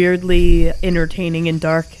like weirdly entertaining and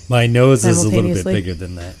dark. My nose is a little bit Simultaneously. bigger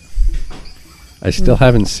than that. I still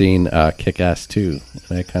haven't seen Kick-Ass 2.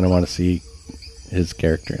 And I kind of want to see his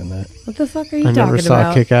character in that. What the fuck are you I talking never saw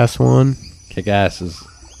about? Kick-Ass 1. Kick-Ass is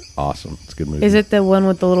awesome. It's a good movie. Is it the one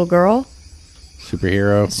with the little girl?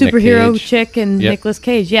 Superhero? Nick Superhero Cage. chick and Yep. Nicolas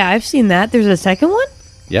Cage. Yeah, I've seen that. There's a second one?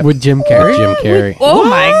 Yep. With Jim Carrey? Jim Carrey. Oh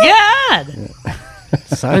my god!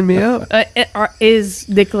 Sign me up. Is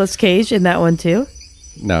Nicolas Cage in that one too?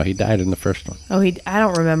 No, he died in the first one. Oh, I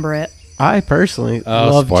don't remember it. I personally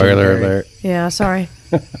Oh, love Jim spoiler Carrey. alert. Yeah, sorry.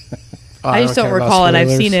 I I just don't care about recall it. I've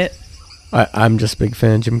spoilers. seen it. I'm just a big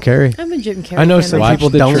fan of Jim Carrey. I'm a Jim Carrey I know fan some myself. people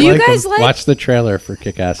the don't Do you like guys him. like? Watch the trailer for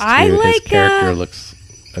Kick-Ass 2. I His like, character looks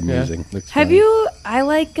amusing. Looks Have fun. you? I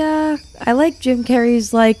like Jim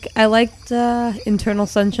Carrey's I liked Eternal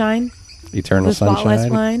Sunshine. Eternal The Spotless Sunshine?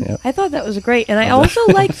 Mind. Yep. I thought that was great, and I also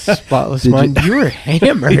like. Spotless Did you- Mind. You were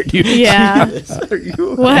hammered. Yeah. Are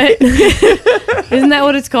you? What? Isn't that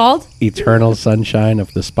what it's called? Eternal Sunshine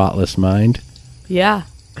of the Spotless Mind. Yeah.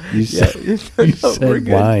 You said, No, you we're said good.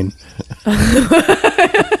 wine.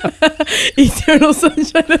 Eternal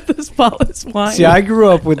Sunshine of the Spotless Mind. See, I grew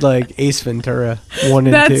up with like Ace Ventura 1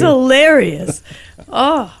 and That's 2. hilarious.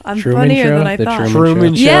 Oh, I'm Truman funnier Show? than I The thought.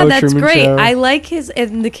 Truman Show. Yeah, that's Truman great. Show. I like his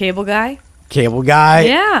and the Cable Guy. Cable Guy.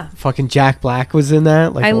 Yeah. Fucking Jack Black was in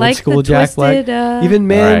that. Like I old like school the Jack twisted, Black. Even All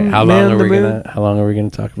Man, right, how Man long on are the we Moon. gonna? How long are we gonna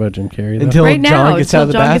talk about Jim Carrey? Though? Until Right now, John gets out of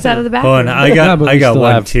the John gets out of the bathroom. Oh, and bathroom. I got Yeah, but I we got still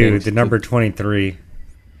one have too. things The to- number 23.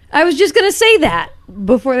 I was just gonna say that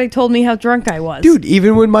before they told me how drunk I was. Dude,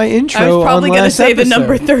 even with my intro, I was probably on gonna last say the episode,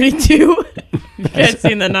 number 32. You guys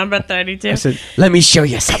seen the number 32? I said, "Let me show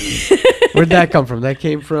you something." Where'd that come from? That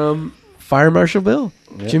came from Fire Marshal Bill,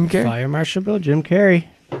 Jim Carrey. Fire Marshal Bill, Jim Carrey.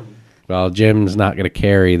 Well, Jim's not gonna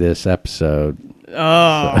carry this episode.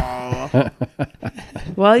 Oh.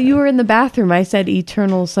 While you were in the bathroom, I said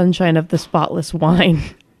eternal sunshine of the spotless wine.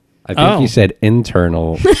 I think you said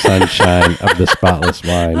internal sunshine of the spotless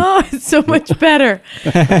wine. Oh, it's so much better.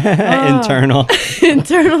 Internal.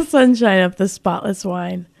 Internal sunshine of the spotless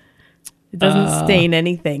wine. It doesn't stain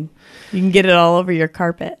anything. You can get it all over your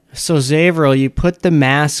carpet. So, Zavril, you put the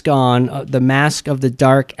mask on, the mask of the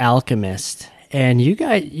Dark Alchemist. And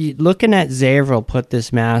looking at Zavril put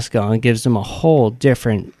this mask on gives him a whole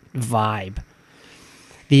different vibe.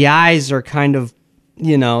 The eyes are kind of,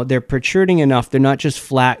 they're protruding enough. They're not just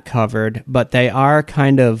flat covered, but they are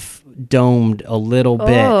kind of domed a little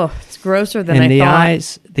bit. Oh, it's grosser than And I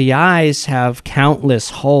thought. the eyes have countless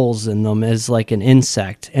holes in them as like an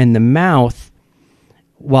insect. And the mouth,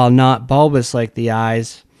 while not bulbous like the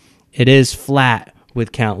eyes, it is flat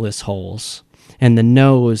with countless holes. And the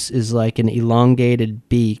nose is like an elongated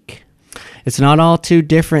beak. It's not all too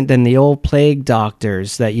different than the old plague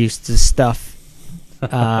doctors that used to stuff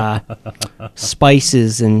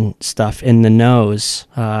spices and stuff in the nose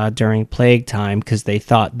during plague time because they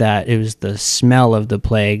thought that it was the smell of the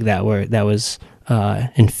plague that was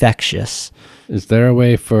infectious. Is there a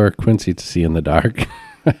way for Quincy to see in the dark?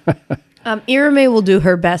 Irame will do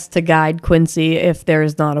her best to guide Quincy if there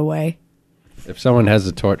is not a way. If someone has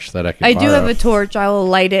a torch that I can I borrow. do have a torch. I will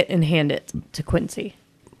light it and hand it to Quincy.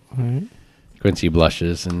 Quincy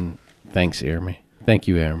blushes and thanks Irme. Thank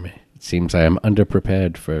you, Irme. It seems I am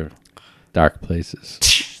underprepared for dark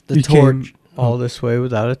places. The You torch. came all this way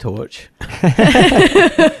without a torch.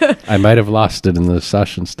 I might have lost it in the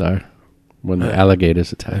Sashin Star when the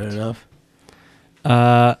alligators Fair attacked. enough.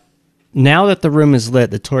 Now that the room is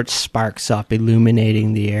lit, the torch sparks up,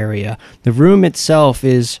 illuminating the area. The room itself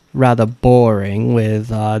is rather boring with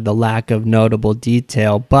the lack of notable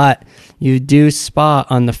detail, but you do spot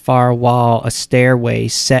on the far wall a stairway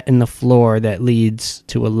set in the floor that leads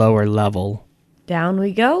to a lower level. Down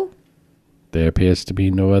we go. There appears to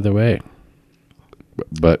be no other way.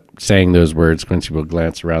 But saying those words, Quincy will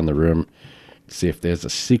glance around the room, see if there's a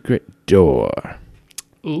secret door.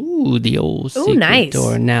 Ooh, the old secret nice.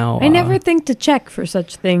 door. Now, I never think to check for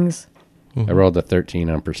such things. I rolled a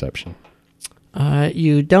 13 on perception.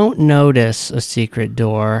 You don't notice a secret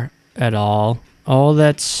door at all. All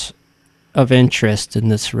that's of interest in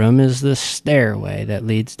this room is the stairway that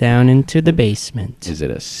leads down into the basement. Is it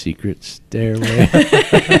a secret stairway?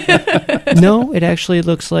 No, it actually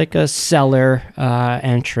looks like a cellar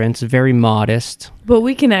entrance, very modest. But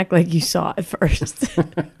we can act like you saw it first.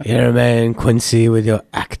 You're man, Quincy, with your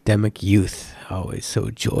academic youth, always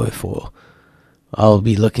so joyful. I'll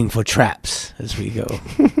be looking for traps as we go.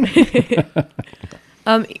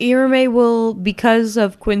 Irame will, because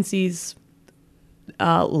of Quincy's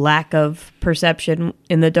lack of perception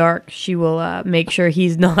in the dark, she will make sure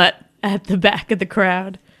he's not at the back of the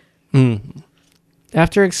crowd.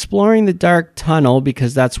 After exploring the dark tunnel,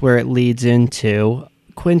 because that's where it leads into,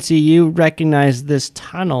 Quincy, you recognize this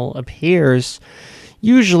tunnel appears.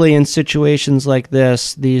 Usually in situations like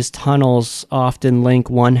this, these tunnels often link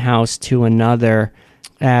one house to another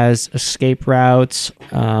as escape routes,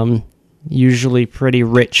 usually pretty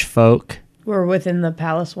rich folk. We're within the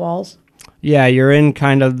palace walls. Yeah, you're in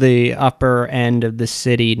kind of the upper end of the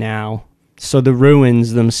city now. So the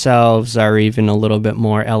ruins themselves are even a little bit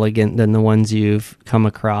more elegant than the ones you've come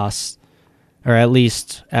across, or at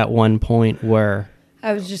least at one point were.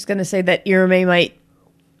 I was just going to say that Irame might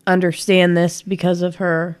understand this because of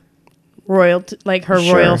her royal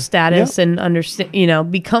status, and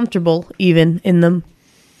understand, be comfortable even in them.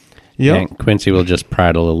 And Quincy will just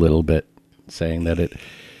prattle a little bit, saying that it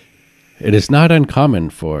is not uncommon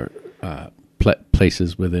for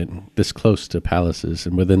places within this close to palaces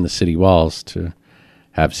and within the city walls to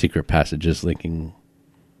have secret passages linking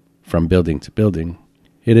from building to building.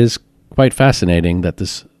 It is quite fascinating that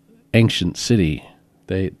this ancient city,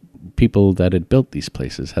 people that had built these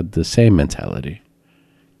places had the same mentality.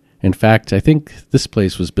 In fact, I think this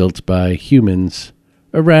place was built by humans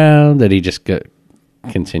around, that he just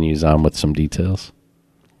continues on with some details.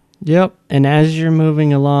 Yep, and as you're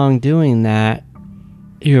moving along doing that,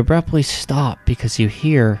 you abruptly stop because you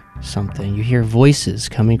hear something. You hear voices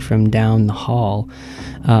coming from down the hall.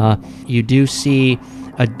 You do see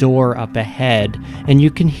a door up ahead, and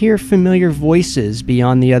you can hear familiar voices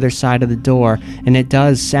beyond the other side of the door, and it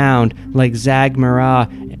does sound like Zagmara,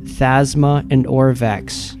 Thasma, and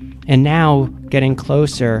Orvex. And now, getting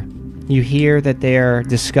closer, you hear that they are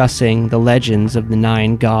discussing the legends of the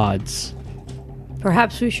 9 gods.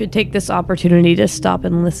 Perhaps we should take this opportunity to stop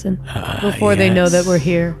and listen before they know that we're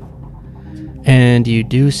here. And you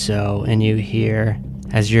do so, and you hear,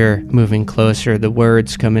 as you're moving closer, the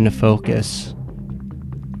words come into focus.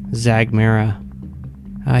 Zagmara,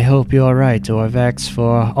 I hope you're right, Orvex,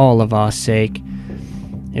 for all of our sake.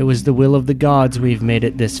 It was the will of the gods we've made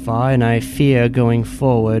it this far, and I fear going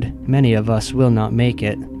forward, many of us will not make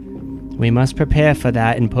it. We must prepare for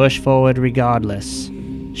that and push forward regardless.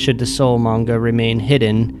 Should the soulmonger remain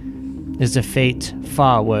hidden, is a fate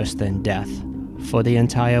far worse than death for the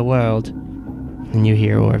entire world. And you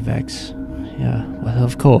hear Orvex. Yeah, well,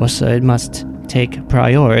 of course, it must take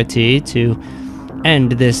priority to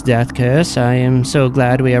end this death curse. I am so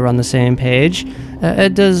glad we are on the same page.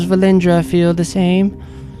 Does Valindra feel the same?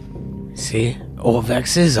 See,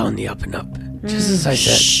 Orvex is on the up and up, just as I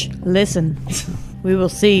said. Shh. Listen. We will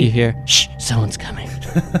see. You hear, shh, someone's coming.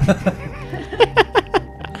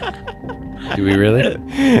 Do we really?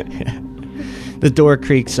 The door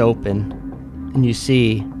creaks open, and you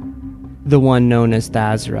see the one known as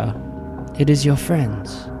Thazra. It is your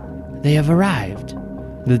friends. They have arrived.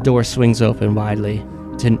 The door swings open widely.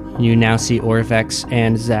 You now see Orvex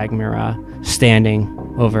and Zagmira standing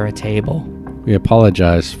over a table. We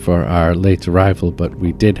apologize for our late arrival, but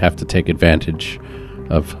we did have to take advantage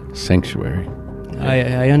of Sanctuary.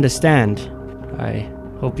 I understand. I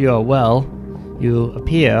hope you are well. You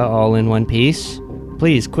appear all in one piece.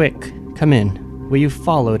 Please, quick, come in. Were you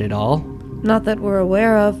followed at all? Not that we're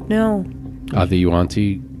aware of, no. Are the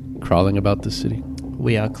Yuanti crawling about the city?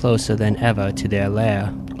 We are closer than ever to their lair,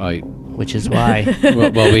 which is why.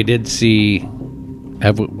 well, we did see.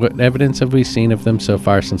 What evidence have we seen of them so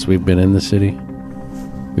far since we've been in the city?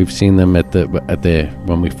 We've seen them at the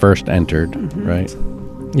when we first entered, right?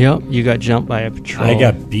 Yep, you got jumped by a patrol. I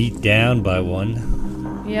got beat down by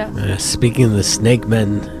one. Yeah. Speaking of the snake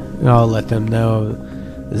men, I'll let them know.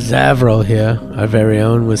 Zavril here, our very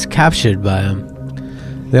own, was captured by him.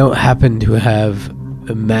 They don't happen to have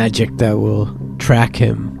a magic that will track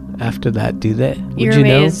him after that, do they? Would you Irme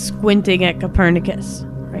know? is squinting at Copernicus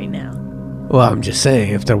right now. Well, I'm just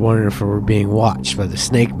saying, if they're wondering if we're being watched by the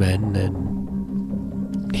snake men,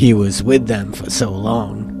 and he was with them for so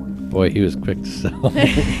long. Boy, he was quick to sell.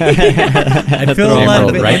 I feel a lot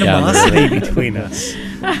of Right down the animosity road. between us.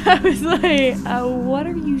 I was like, what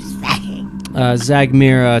are you saying?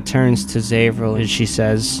 Zagmira turns to Zavril and she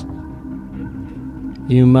says,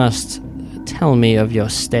 "You must tell me of your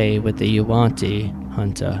stay with the Yuanti,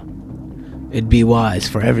 Hunter." It'd be wise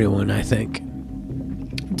for everyone, I think.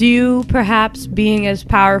 Do you, perhaps being as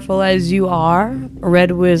powerful as you are,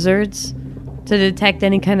 red wizards, to detect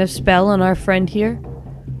any kind of spell on our friend here?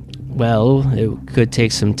 Well, it could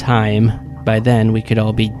take some time. By then, we could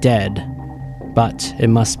all be dead. But it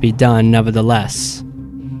must be done nevertheless.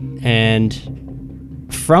 And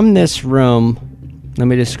from this room, let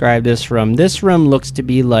me describe this room. This room looks to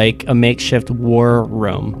be like a makeshift war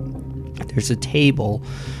room. There's a table,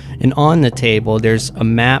 and on the table, there's a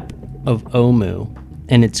map of Omu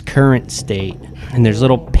and its current state. And there's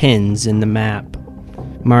little pins in the map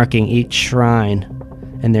marking each shrine.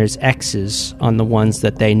 And there's X's on the ones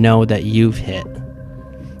that they know that you've hit.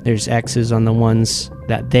 There's X's on the ones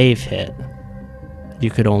that they've hit.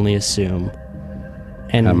 You could only assume.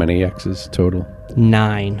 And How many X's total?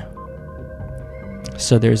 9.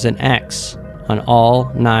 So there's an X on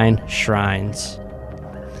all 9 shrines.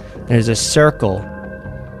 There's a circle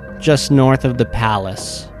just north of the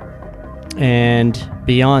palace. And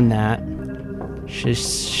beyond that, she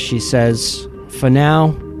says, "For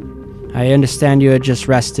now, I understand you had just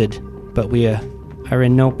rested, but we are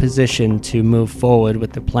in no position to move forward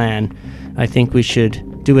with the plan. I think we should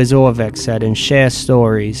do as Orvex said and share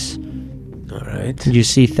stories." All right. You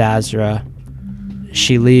see Thazra.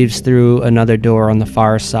 She leaves through another door on the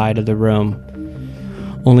far side of the room,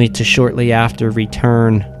 only to shortly after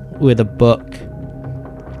return with a book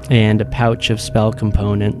and a pouch of spell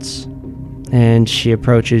components. And she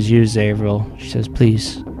approaches you, Zavril. She says,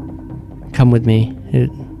 "Please, come with me.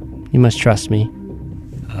 You must trust me."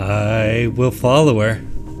 I will follow her.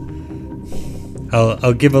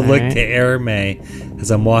 I'll give a look Alright. to Irme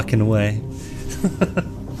as I'm walking away.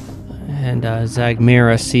 And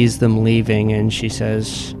Zagmira sees them leaving, and she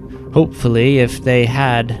says, "Hopefully, if they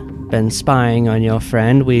had been spying on your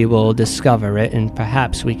friend, we will discover it, and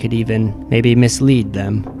perhaps we could even maybe mislead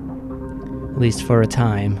them. At least for a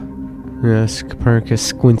time." Yes, Copernicus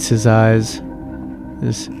squints his eyes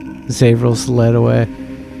as Zavril's led away.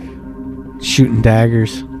 Shooting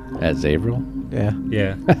daggers. At Zavril? Yeah.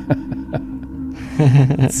 Yeah.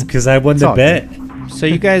 It's because I won It's the all bet. So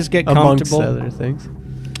you guys get Amongst comfortable. other things.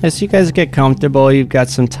 As you guys get comfortable, you've got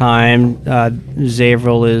some time.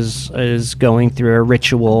 Zavril is going through a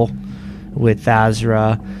ritual with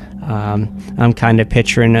Thazra. I'm kind of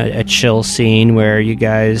picturing a chill scene where you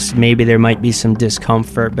guys, maybe there might be some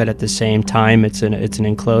discomfort, but at the same time, it's an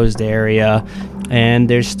enclosed area, and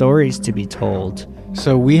there's stories to be told.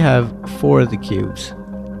 So we have 4 of the cubes.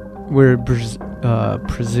 We're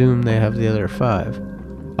presume they have the other 5.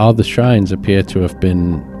 All the shrines appear to have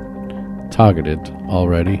been targeted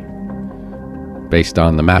already, based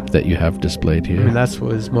on the map that you have displayed I here. mean, that's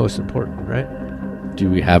what is most important, right? Do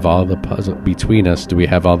we have all the puzzle between us? Do we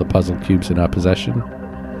have all the puzzle cubes in our possession?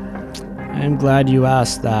 I'm glad you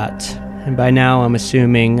asked that. And by now, I'm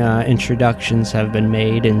assuming introductions have been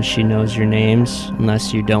made and she knows your names,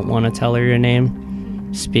 unless you don't want to tell her your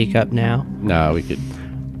name. Speak up now. No, we could.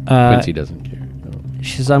 Quincy doesn't care. No.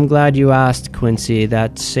 She says, I'm glad you asked, Quincy.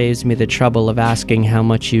 That saves me the trouble of asking how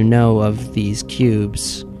much you know of these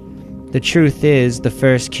cubes. The truth is, the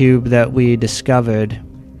first cube that we discovered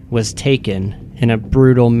was taken in a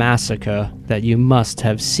brutal massacre that you must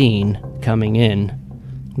have seen coming in.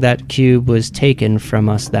 That cube was taken from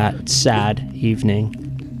us that sad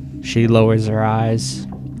evening. She lowers her eyes.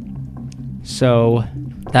 So,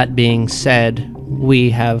 that being said, we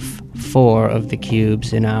have 4 of the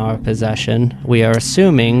cubes in our possession. We are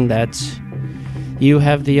assuming that you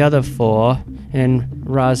have the other 4, and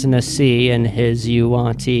Razna C and his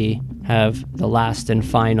Yuanti have the last and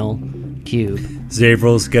final cube.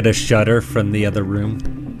 Zavrel's gonna shudder from the other room.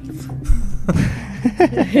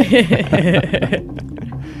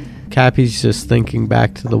 Cappy's just thinking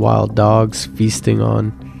back to the wild dogs feasting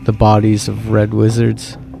on the bodies of red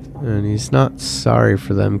wizards. And he's not sorry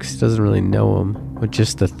for them because he doesn't really know them. But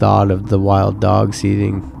just the thought of the wild dogs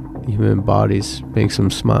eating human bodies makes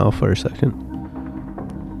him smile for a second.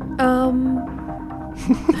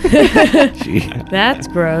 That's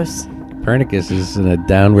gross. Pernicus is in a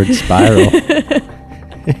downward spiral.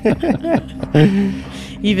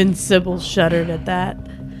 Even Sybil shuddered at that.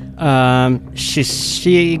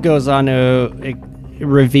 She goes on to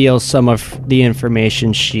reveal some of the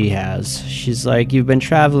information she has. She's like, you've been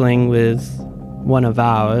traveling with one of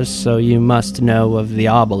ours, so you must know of the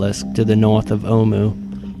obelisk to the north of Omu.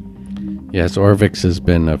 Yes, Orvex has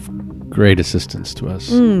been of great assistance to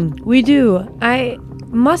us. We do. I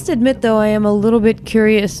must admit, though, I am a little bit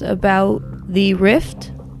curious about the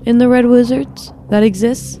rift in the Red Wizards that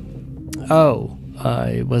exists. Oh,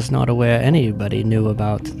 I was not aware anybody knew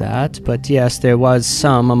about that, but yes, there was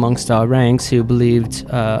some amongst our ranks who believed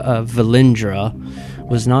Valindra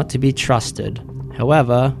was not to be trusted.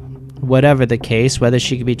 However, whatever the case, whether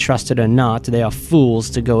she could be trusted or not, they are fools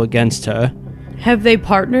to go against her. Have they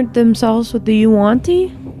partnered themselves with the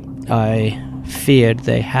Yuanti? I feared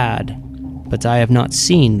they had, but I have not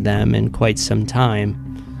seen them in quite some time.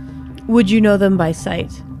 Would you know them by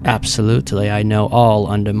sight? Absolutely, I know all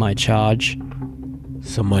under my charge.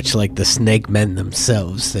 So much like the snake men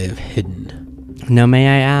themselves, they have hidden. Now, may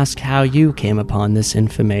I ask how you came upon this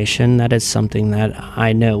information? That is something that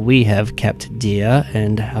I know we have kept dear,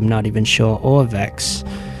 and I'm not even sure Orvex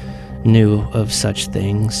knew of such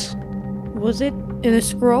things. Was it in a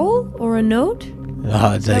scroll or a note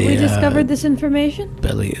that we discovered this information?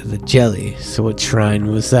 Belly of the jelly. So what shrine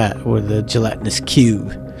was that? Or the gelatinous cube?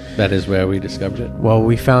 That is where we discovered it. Well,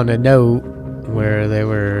 we found a note where they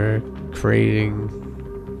were creating...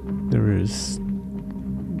 There was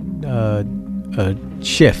a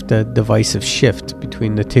divisive shift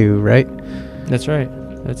between the two, right? That's right.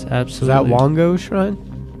 That's absolutely... Was that Wongo's shrine?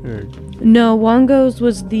 Or? No, Wongo's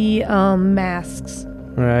was the masks.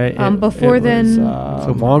 Right. Before then...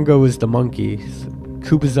 So Wongo was the monkey.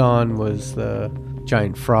 Kubazan was the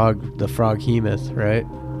giant frog, the froghemoth, right?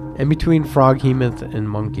 In between froghemoth and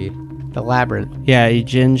monkey. The labyrinth. Yeah,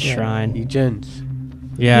 Ejin's shrine. Ejin's.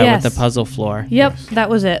 Yeah, Yes. with the puzzle floor. Yep, that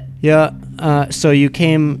was it. Yeah, so you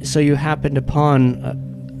happened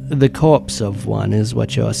upon the corpse of one, is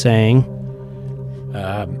what you're saying.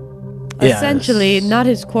 Essentially, not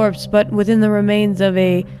his corpse, but within the remains of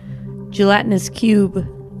a gelatinous cube,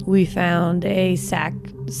 we found a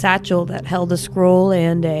satchel that held a scroll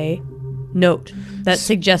and a note that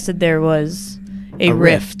suggested there was a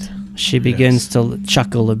rift. She begins to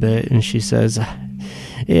chuckle a bit, and she says,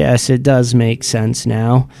 yes, it does make sense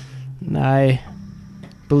now. I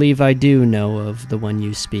believe I do know of the one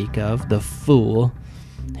you speak of, the fool.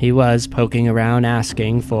 He was poking around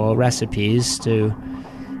asking for recipes to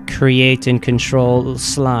create and control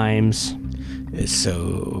slimes.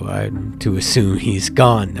 So I'm to assume he's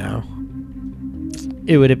gone now.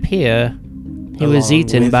 It would appear he was Along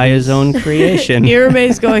eaten with by his his- own creation.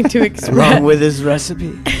 Irame's going to Along express... with his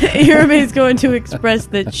recipe. Irame's going to express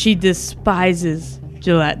that she despises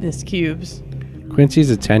gelatinous cubes. Quincy's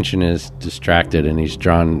attention is distracted, and he's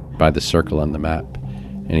drawn by the circle on the map.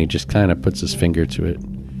 and he just kind of puts his finger to it.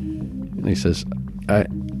 And he says,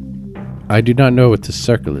 I do not know what this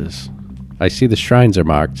circle is. I see the shrines are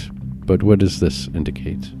marked, but what does this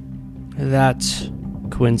indicate? That,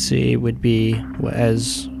 Quincy, would be,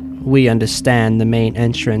 as we understand, the main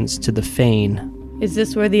entrance to the fane. Is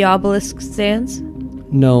this where the obelisk stands?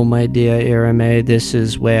 No, my dear Irame, this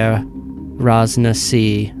is where Rosna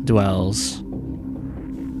C dwells.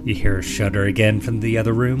 You hear a shudder again from the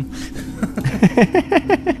other room.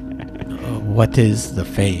 What is the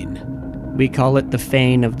fane? We call it the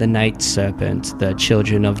fane of the night serpent. The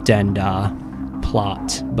children of Dendar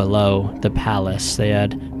plot below the palace. They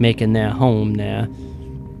had making their home there.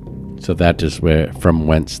 So that is from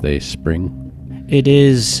whence they spring? It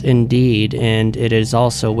is indeed, and it is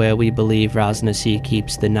also where we believe Rosnasi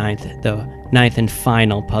keeps the ninth and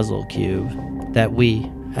final puzzle cube that we,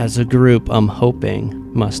 as a group, I'm hoping,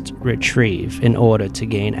 must retrieve in order to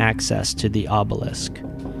gain access to the obelisk.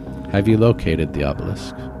 Have you located the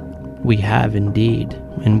obelisk? We have indeed,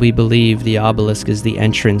 and we believe the obelisk is the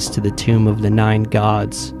entrance to the tomb of the 9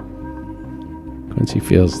 gods. Quincy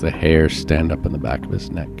feels the hair stand up on the back of his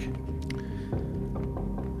neck.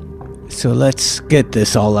 So let's get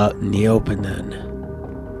this all out in the open then.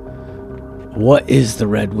 What is the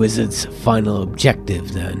Red Wizard's final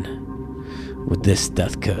objective then? With this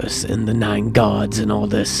death curse and the 9 gods and all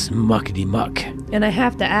this muckety muck. And I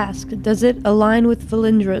have to ask, does it align with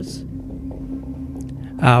Valindra's?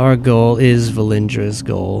 Our goal is Valindra's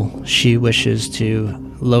goal. She wishes to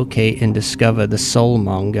locate and discover the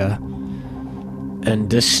Soulmonger. And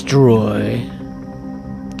destroy.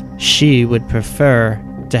 She would prefer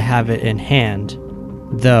to have it in hand,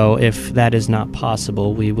 though if that is not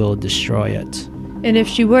possible, we will destroy it. And if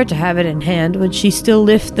she were to have it in hand, would she still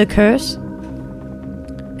lift the curse?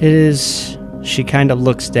 It is... She kind of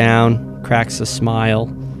looks down, cracks a smile,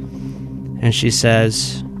 and she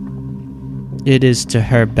says, "It is to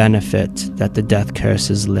her benefit that the death curse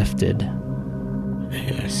is lifted."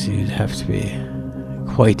 Yes, you'd have to be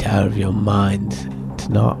quite out of your mind to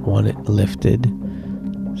not want it lifted.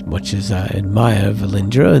 As much as I admire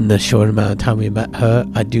Valindra in the short amount of time we met her,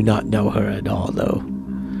 I do not know her at all, though.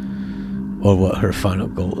 Or what her final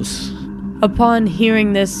goals. Upon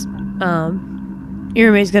hearing this,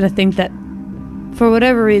 Irame's gonna think that, for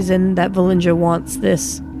whatever reason, that Valindra wants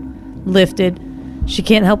this lifted. She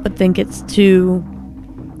can't help but think it's to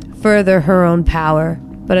further her own power,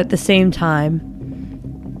 but at the same time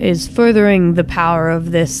is furthering the power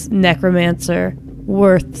of this necromancer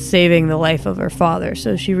worth saving the life of her father.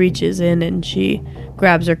 So she reaches in and she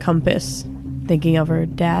grabs her compass, thinking of her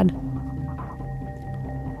dad.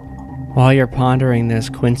 While you're pondering this,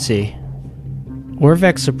 Quincy,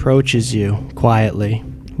 Orvex approaches you quietly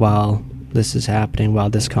while this is happening,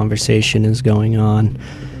 while this conversation is going on.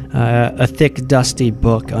 A thick, dusty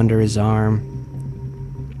book under his arm.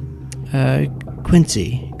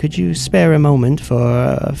 Quincy, could you spare a moment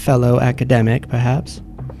for a fellow academic, perhaps?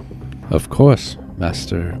 Of course,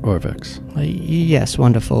 Master Orvex. Yes,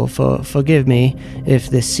 wonderful. Forgive me if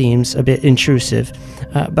this seems a bit intrusive,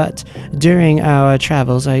 but during our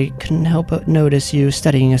travels I couldn't help but notice you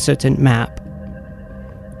studying a certain map.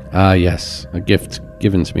 Ah, yes, a gift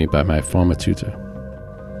given to me by my former tutor.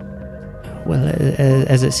 Well,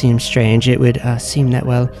 as it seems strange, it would seem that,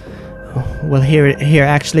 well, here,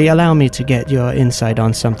 actually, allow me to get your insight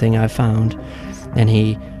on something I found. And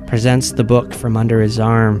he presents the book from under his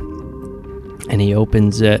arm, and he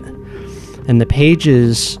opens it, and the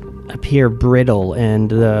pages appear brittle, and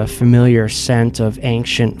the familiar scent of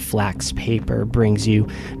ancient flax paper brings you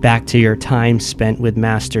back to your time spent with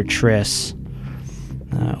Master Triss.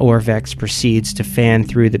 Orvex proceeds to fan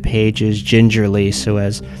through the pages gingerly so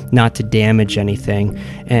as not to damage anything,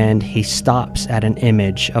 and he stops at an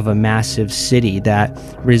image of a massive city that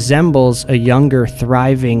resembles a younger,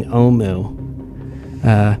 thriving Omu.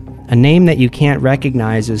 A name that you can't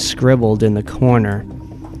recognize is scribbled in the corner,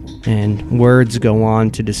 and words go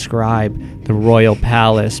on to describe the royal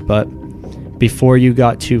palace, but before you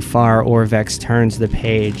got too far, Orvex turns the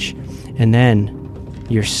page, and then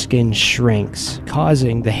your skin shrinks,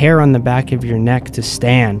 causing the hair on the back of your neck to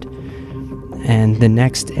stand. And the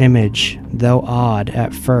next image, though odd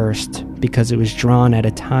at first, because it was drawn at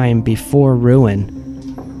a time before ruin,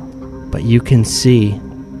 but you can see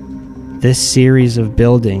this series of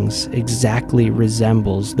buildings exactly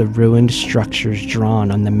resembles the ruined structures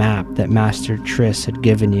drawn on the map that Master Triss had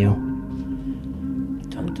given you.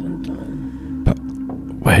 Dun, dun, dun. But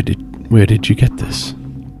where did you get this?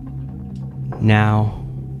 Now,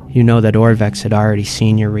 you know that Orvex had already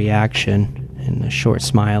seen your reaction, and a short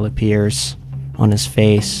smile appears on his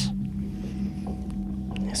face.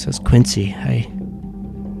 He says, "Quincy,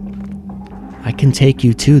 I can take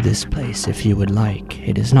you to this place if you would like.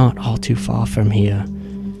 It is not all too far from here.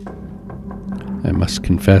 I must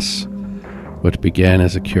confess, what began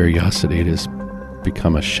as a curiosity has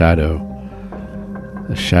become a shadow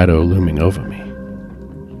looming over me.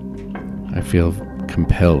 I feel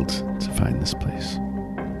compelled to find this place.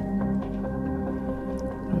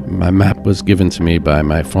 My map was given to me by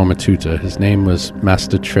my former tutor. His name was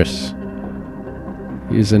Master Triss.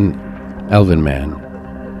 He's an elven man,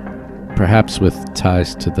 perhaps with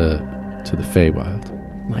ties to the Feywild.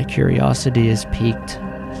 My curiosity is piqued.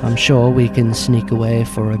 I'm sure we can sneak away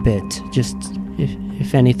for a bit. Just,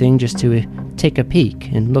 if anything, just to take a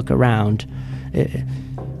peek and look around.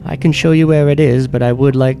 I can show you where it is, but I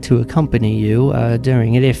would like to accompany you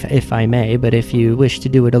during it, if I may. But if you wish to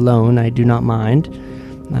do it alone, I do not mind.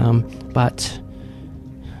 But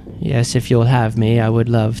yes, if you'll have me, I would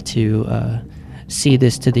love to see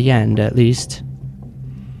this to the end, at least.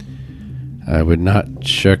 I would not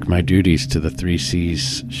shirk my duties to the Three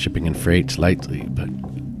Seas shipping and freight lightly, but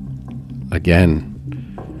again,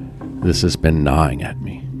 this has been gnawing at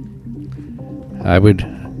me. I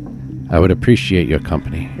would appreciate your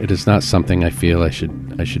company. It is not something I feel I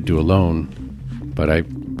should do alone, but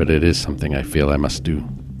it is something I feel I must do.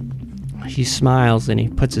 He smiles and he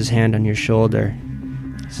puts his hand on your shoulder.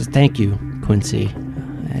 He says, "Thank you, Quincy.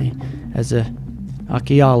 As a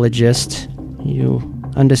archaeologist, you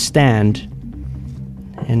understand,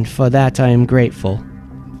 and for that I am grateful."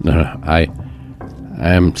 No, I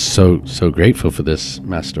am so grateful for this,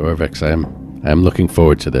 Master Orvex. I am looking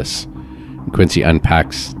forward to this. Quincy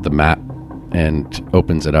unpacks the map and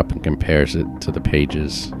opens it up and compares it to the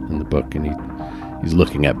pages in the book, and he's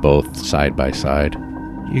looking at both side by side.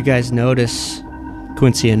 You guys notice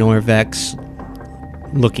Quincy and Orvex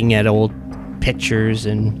looking at old pictures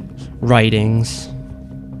and writings.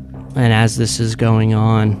 And as this is going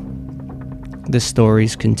on, the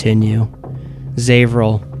stories continue.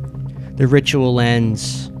 Zavril, the ritual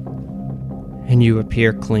ends, and you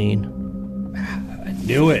appear clean. I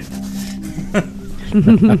knew it.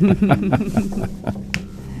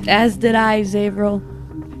 As did I, Zavril.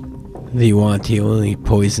 The Yuanti only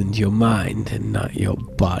poisoned your mind and not your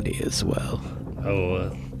body as well.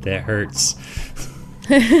 Oh, that hurts.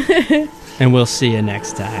 And we'll see you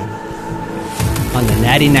next time on the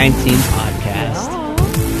Natty 19 podcast.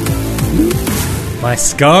 My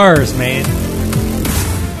scars, man.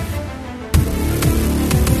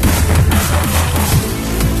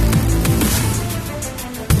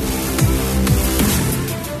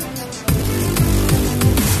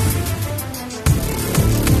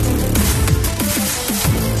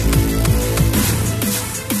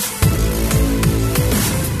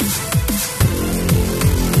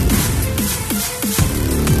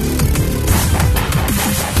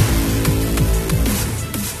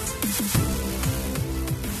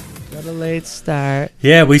 Late start.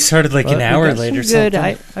 Yeah, we started like But an we hour got late or some good.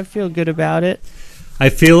 something. I feel good about it. I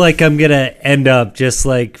feel like I'm gonna end up just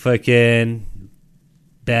like fucking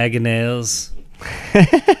bag of nails.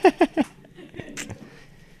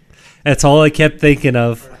 That's all I kept thinking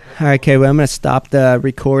of. All right, okay, well, I'm going to stop the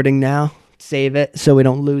recording now. Save it so we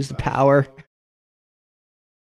don't lose the power.